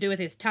find something to do with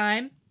his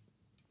time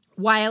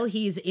while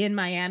he's in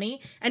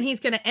Miami, and he's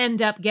going to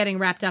end up getting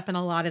wrapped up in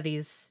a lot of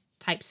these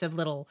types of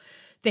little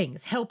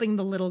things, helping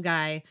the little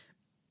guy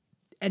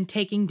and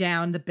taking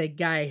down the big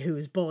guy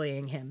who's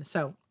bullying him.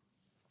 So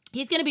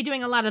he's going to be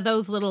doing a lot of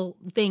those little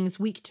things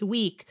week to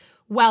week,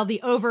 while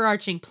the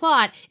overarching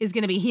plot is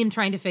going to be him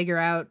trying to figure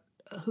out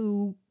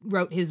who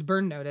wrote his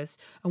burn notice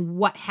and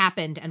what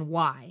happened and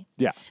why.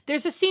 Yeah.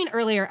 There's a scene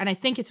earlier, and I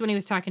think it's when he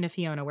was talking to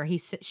Fiona, where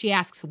she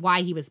asks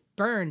why he was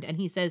burned, and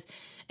he says,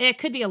 it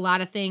could be a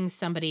lot of things.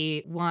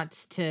 Somebody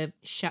wants to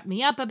shut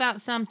me up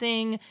about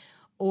something,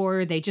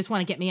 or they just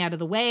want to get me out of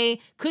the way.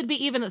 Could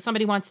be even that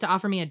somebody wants to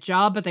offer me a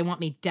job, but they want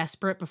me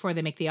desperate before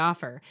they make the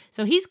offer.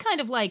 So he's kind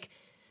of like,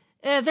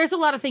 there's a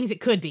lot of things it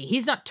could be.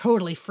 He's not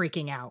totally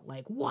freaking out,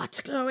 like,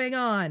 what's going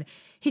on?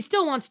 He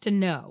still wants to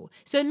know.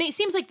 So it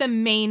seems like the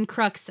main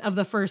crux of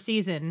the first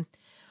season,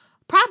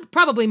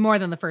 probably more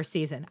than the first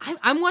season.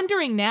 I'm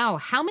wondering now,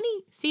 how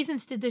many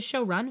seasons did this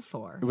show run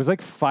for? It was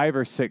like 5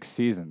 or 6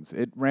 seasons.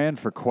 It ran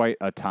for quite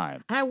a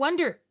time. And I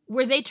wonder,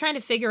 were they trying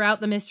to figure out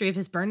the mystery of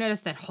his burn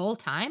notice that whole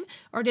time?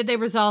 Or did they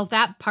resolve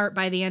that part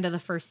by the end of the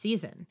first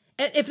season?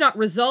 If not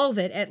resolve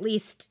it, at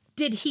least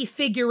did he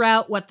figure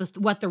out what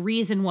the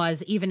reason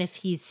was, even if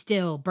he's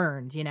still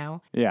burned, you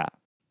know? Yeah.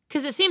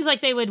 Because it seems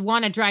like they would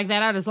want to drag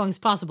that out as long as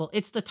possible.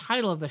 It's the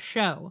title of the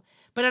show.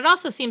 But it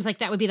also seems like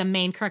that would be the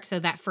main crux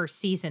of that first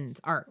season's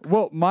arc.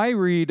 Well, my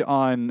read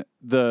on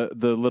the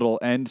little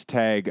end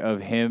tag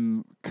of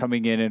him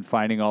coming in and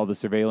finding all the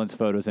surveillance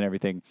photos and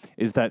everything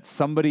is that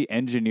somebody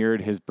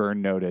engineered his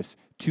burn notice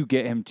to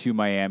get him to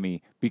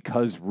Miami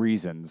because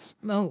reasons.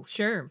 Oh,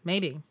 sure,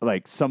 maybe.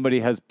 Like somebody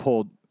has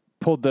pulled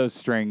those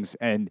strings,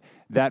 and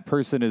that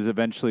person is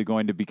eventually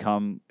going to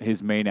become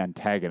his main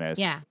antagonist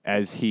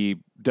as he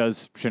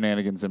does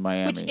shenanigans in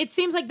Miami. Which it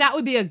seems like that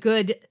would be a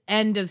good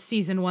end of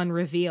season 1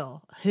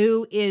 reveal.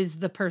 Who is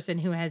the person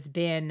who has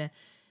been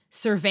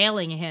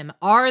surveilling him?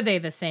 Are they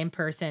the same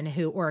person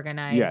who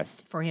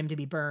organized for him to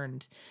be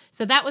burned?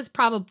 So that was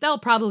that'll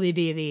probably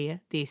be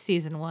the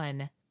season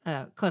 1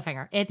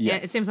 cliffhanger.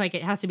 It seems like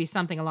it has to be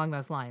something along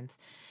those lines.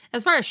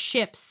 As far as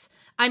ships,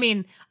 I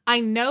mean, I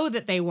know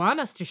that they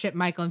want us to ship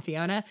Michael and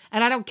Fiona,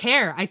 and I don't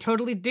care. I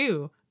totally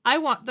do. I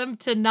want them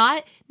to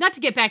not to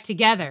get back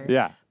together.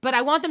 Yeah. but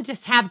I want them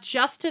to have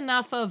just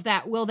enough of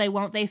that will they,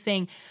 won't they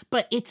thing.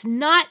 But it's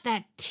not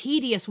that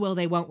tedious will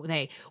they, won't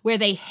they, where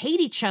they hate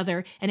each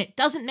other and it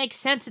doesn't make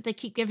sense that they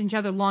keep giving each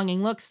other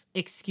longing looks.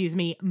 Excuse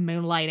me,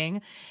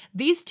 moonlighting.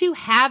 These two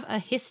have a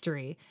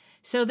history.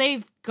 So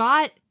they've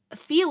got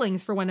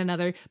feelings for one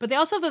another, but they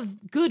also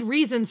have good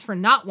reasons for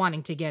not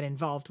wanting to get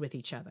involved with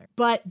each other.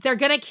 But they're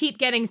going to keep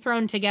getting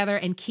thrown together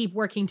and keep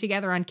working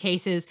together on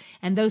cases,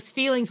 and those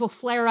feelings will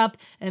flare up,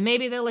 and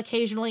maybe they'll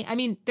occasionally... I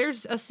mean,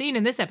 there's a scene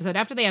in this episode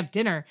after they have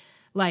dinner,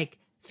 like,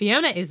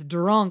 Fiona is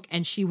drunk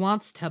and she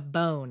wants to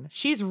bone.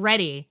 She's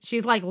ready.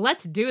 She's like,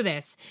 let's do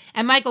this.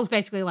 And Michael's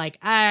basically like,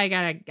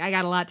 I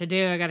got a lot to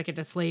do. I got to get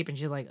to sleep. And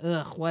she's like,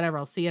 ugh, whatever.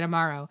 I'll see you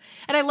tomorrow.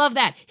 And I love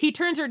that. He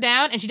turns her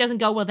down and she doesn't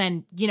go, well,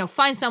 then,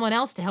 find someone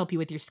else to help you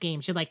with your scheme.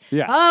 She's like,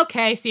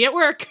 okay, see you at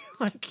work.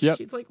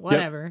 She's like,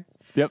 whatever.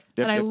 Yep.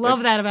 And I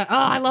love that about,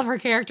 I love her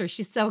character.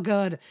 She's so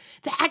good.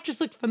 The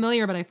actress looked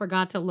familiar, but I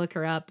forgot to look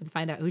her up and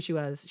find out who she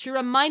was. She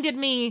reminded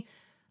me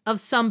of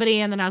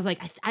somebody, and then I was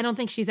like, I don't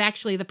think she's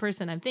actually the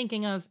person I'm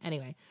thinking of.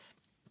 Anyway,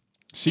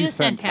 she was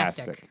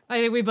fantastic.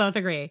 I think we both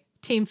agree.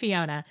 Team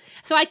Fiona.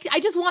 So I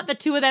just want the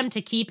two of them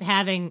to keep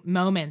having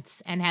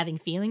moments and having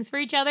feelings for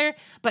each other,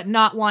 but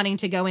not wanting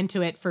to go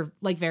into it for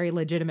like very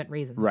legitimate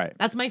reasons. Right.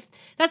 That's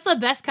the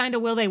best kind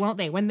of will they, won't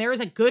they, when there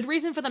is a good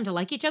reason for them to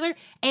like each other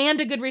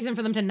and a good reason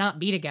for them to not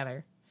be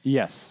together.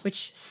 Yes.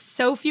 Which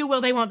so few will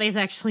they, won't they's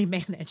actually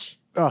manage.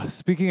 Oh,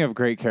 speaking of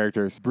great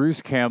characters,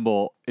 Bruce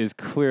Campbell is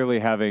clearly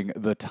having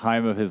the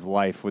time of his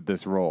life with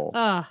this role.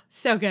 Oh,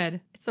 so good.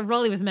 It's the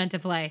role he was meant to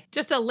play.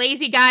 Just a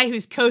lazy guy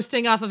who's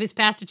coasting off of his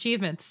past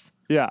achievements.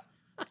 Yeah.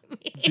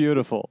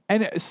 Beautiful.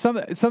 And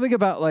something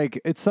about, like,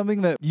 it's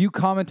something that you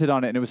commented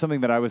on it, and it was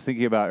something that I was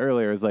thinking about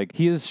earlier, is like,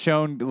 he is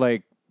shown,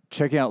 like,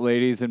 checking out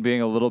ladies and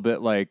being a little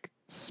bit, like,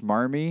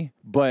 smarmy,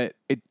 but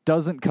it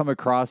doesn't come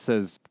across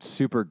as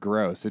super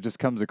gross. It just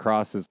comes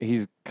across as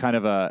he's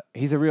a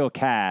real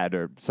cad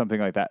or something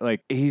like that.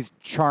 Like, he's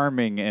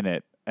charming in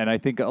it. And I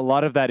think a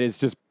lot of that is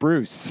just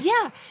Bruce.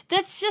 Yeah,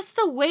 that's just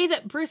the way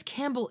that Bruce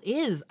Campbell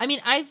is. I mean,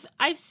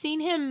 I've seen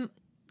him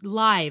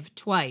live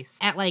twice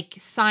at like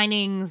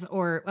signings,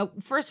 or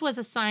first was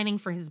a signing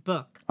for his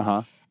book.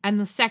 Uh-huh. And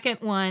the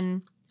second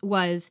one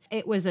was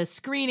a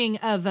screening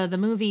of the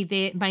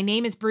movie My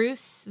Name is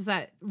Bruce. It was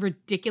that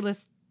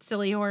ridiculous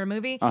silly horror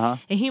movie. Uh-huh.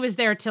 And he was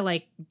there to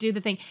like do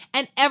the thing.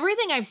 And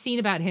everything I've seen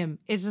about him,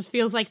 it just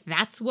feels like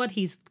that's what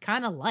he's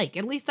kind of like.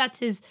 At least that's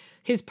his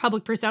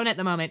public persona at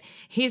the moment.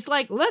 He's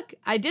like, look,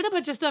 I did a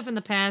bunch of stuff in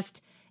the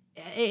past.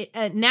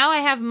 Now I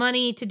have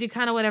money to do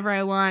kind of whatever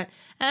I want.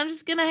 And I'm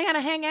just going to kind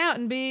of hang out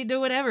and do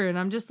whatever. And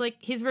I'm just like,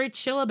 he's very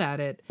chill about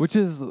it. Which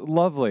is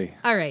lovely.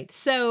 All right.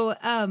 So,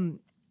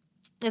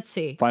 let's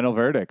see. Final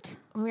verdict.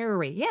 Where were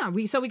we? Yeah.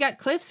 We got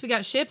cliffs, we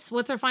got ships.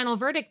 What's our final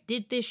verdict?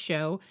 Did this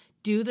show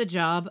do the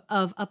job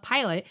of a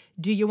pilot?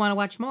 Do you want to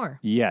watch more?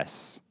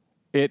 Yes.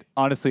 It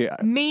honestly...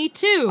 Me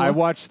too. I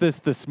watched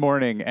this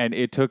morning, and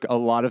it took a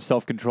lot of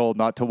self-control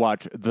not to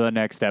watch the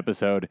next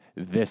episode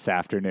this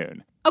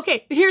afternoon.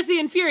 Okay, here's the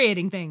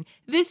infuriating thing.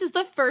 This is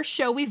the first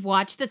show we've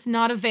watched that's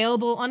not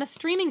available on a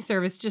streaming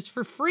service just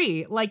for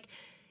free. Like,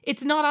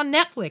 it's not on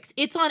Netflix.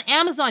 It's on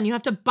Amazon. You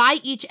have to buy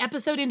each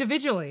episode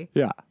individually.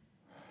 Yeah.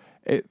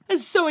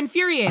 It's so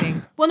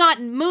infuriating. Well, not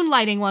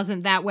Moonlighting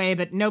wasn't that way,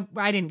 but no,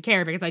 I didn't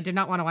care because I did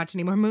not want to watch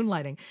any more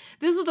Moonlighting.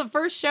 This is the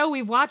first show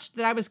we've watched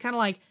that I was kind of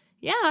like,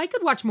 yeah, I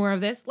could watch more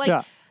of this. Like,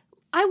 yeah.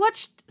 I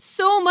watched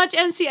so much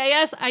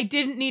NCIS I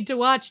didn't need to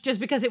watch just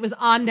because it was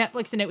on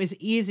Netflix and it was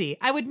easy.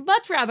 I would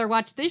much rather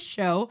watch this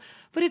show,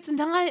 but it's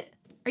not.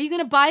 Are you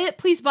going to buy it?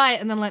 Please buy it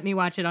and then let me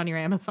watch it on your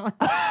Amazon.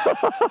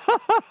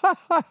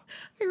 I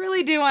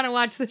really do want to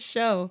watch this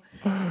show.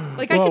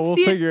 Like, I could see it. We'll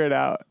figure it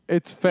out.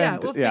 It's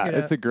fantastic. Yeah,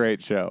 it's a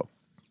great show.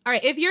 All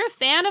right. If you're a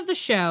fan of the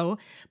show,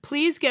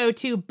 please go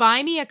to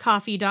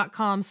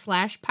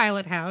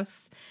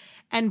buymeacoffee.com/pilothouse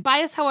and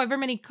buy us however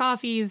many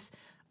coffees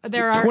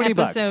there are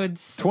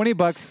episodes.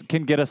 $20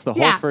 can get us the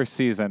whole first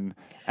season.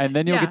 And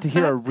then you'll get to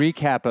hear a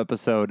recap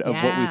episode of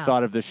what we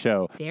thought of the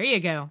show. There you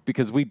go.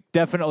 Because we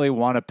definitely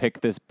want to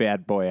pick this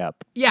bad boy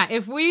up. Yeah,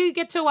 if we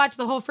get to watch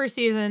the whole first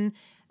season,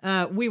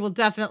 we will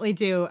definitely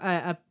do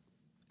a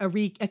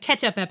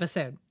catch-up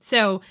episode.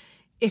 So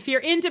if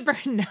you're into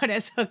Burn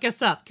Notice, hook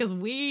us up, because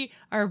we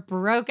are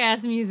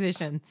broke-ass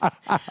musicians.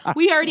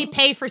 We already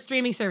pay for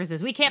streaming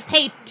services. We can't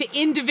pay to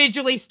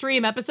individually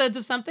stream episodes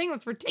of something.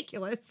 That's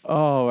ridiculous.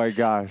 Oh, my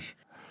gosh.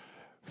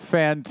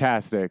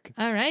 Fantastic.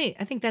 All right.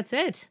 I think that's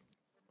it.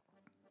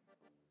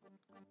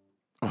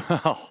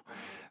 Well,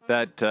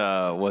 that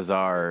was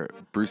our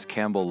Bruce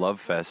Campbell Love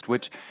Fest,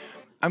 which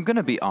I'm going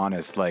to be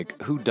honest,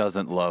 like, who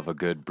doesn't love a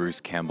good Bruce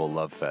Campbell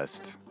Love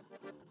Fest?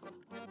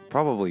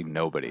 Probably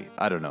nobody.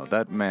 I don't know.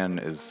 That man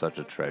is such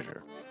a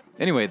treasure.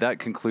 Anyway, that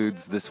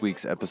concludes this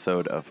week's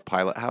episode of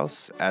Pilot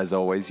House. As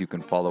always, you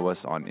can follow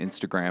us on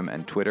Instagram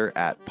and Twitter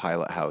at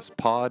Pilot House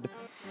Pod.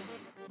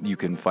 You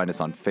can find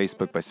us on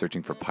Facebook by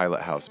searching for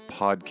Pilot House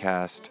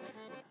Podcast,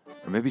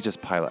 or maybe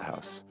just Pilot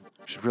House.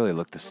 I should really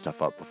look this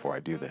stuff up before I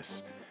do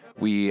this.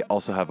 We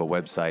also have a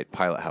website,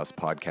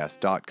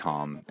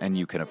 pilothousepodcast.com, and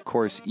you can, of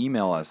course,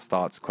 email us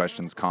thoughts,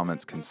 questions,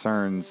 comments,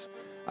 concerns,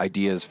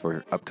 ideas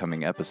for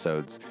upcoming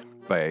episodes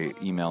by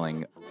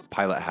emailing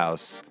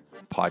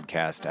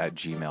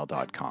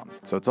pilothousepodcast@gmail.com.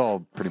 So it's all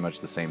pretty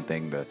much the same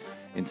thing. The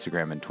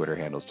Instagram and Twitter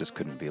handles just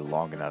couldn't be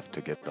long enough to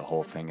get the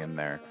whole thing in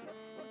there.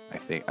 I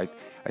think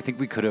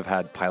we could have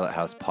had Pilot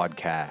House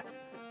Podcast,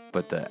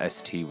 but the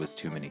ST was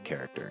too many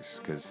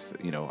characters because,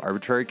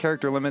 arbitrary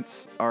character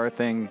limits are a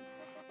thing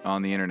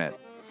on the internet.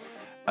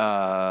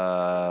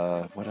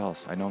 What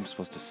else? I know I'm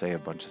supposed to say a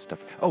bunch of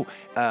stuff.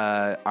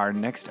 Our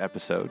next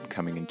episode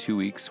coming in 2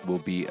 weeks will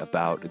be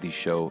about the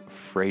show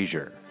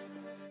Frasier.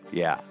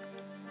 Yeah.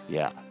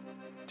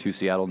 2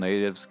 Seattle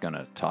natives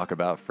gonna talk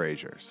about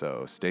Frasier.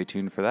 So stay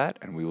tuned for that,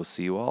 and we will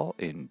see you all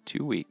in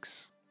 2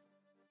 weeks.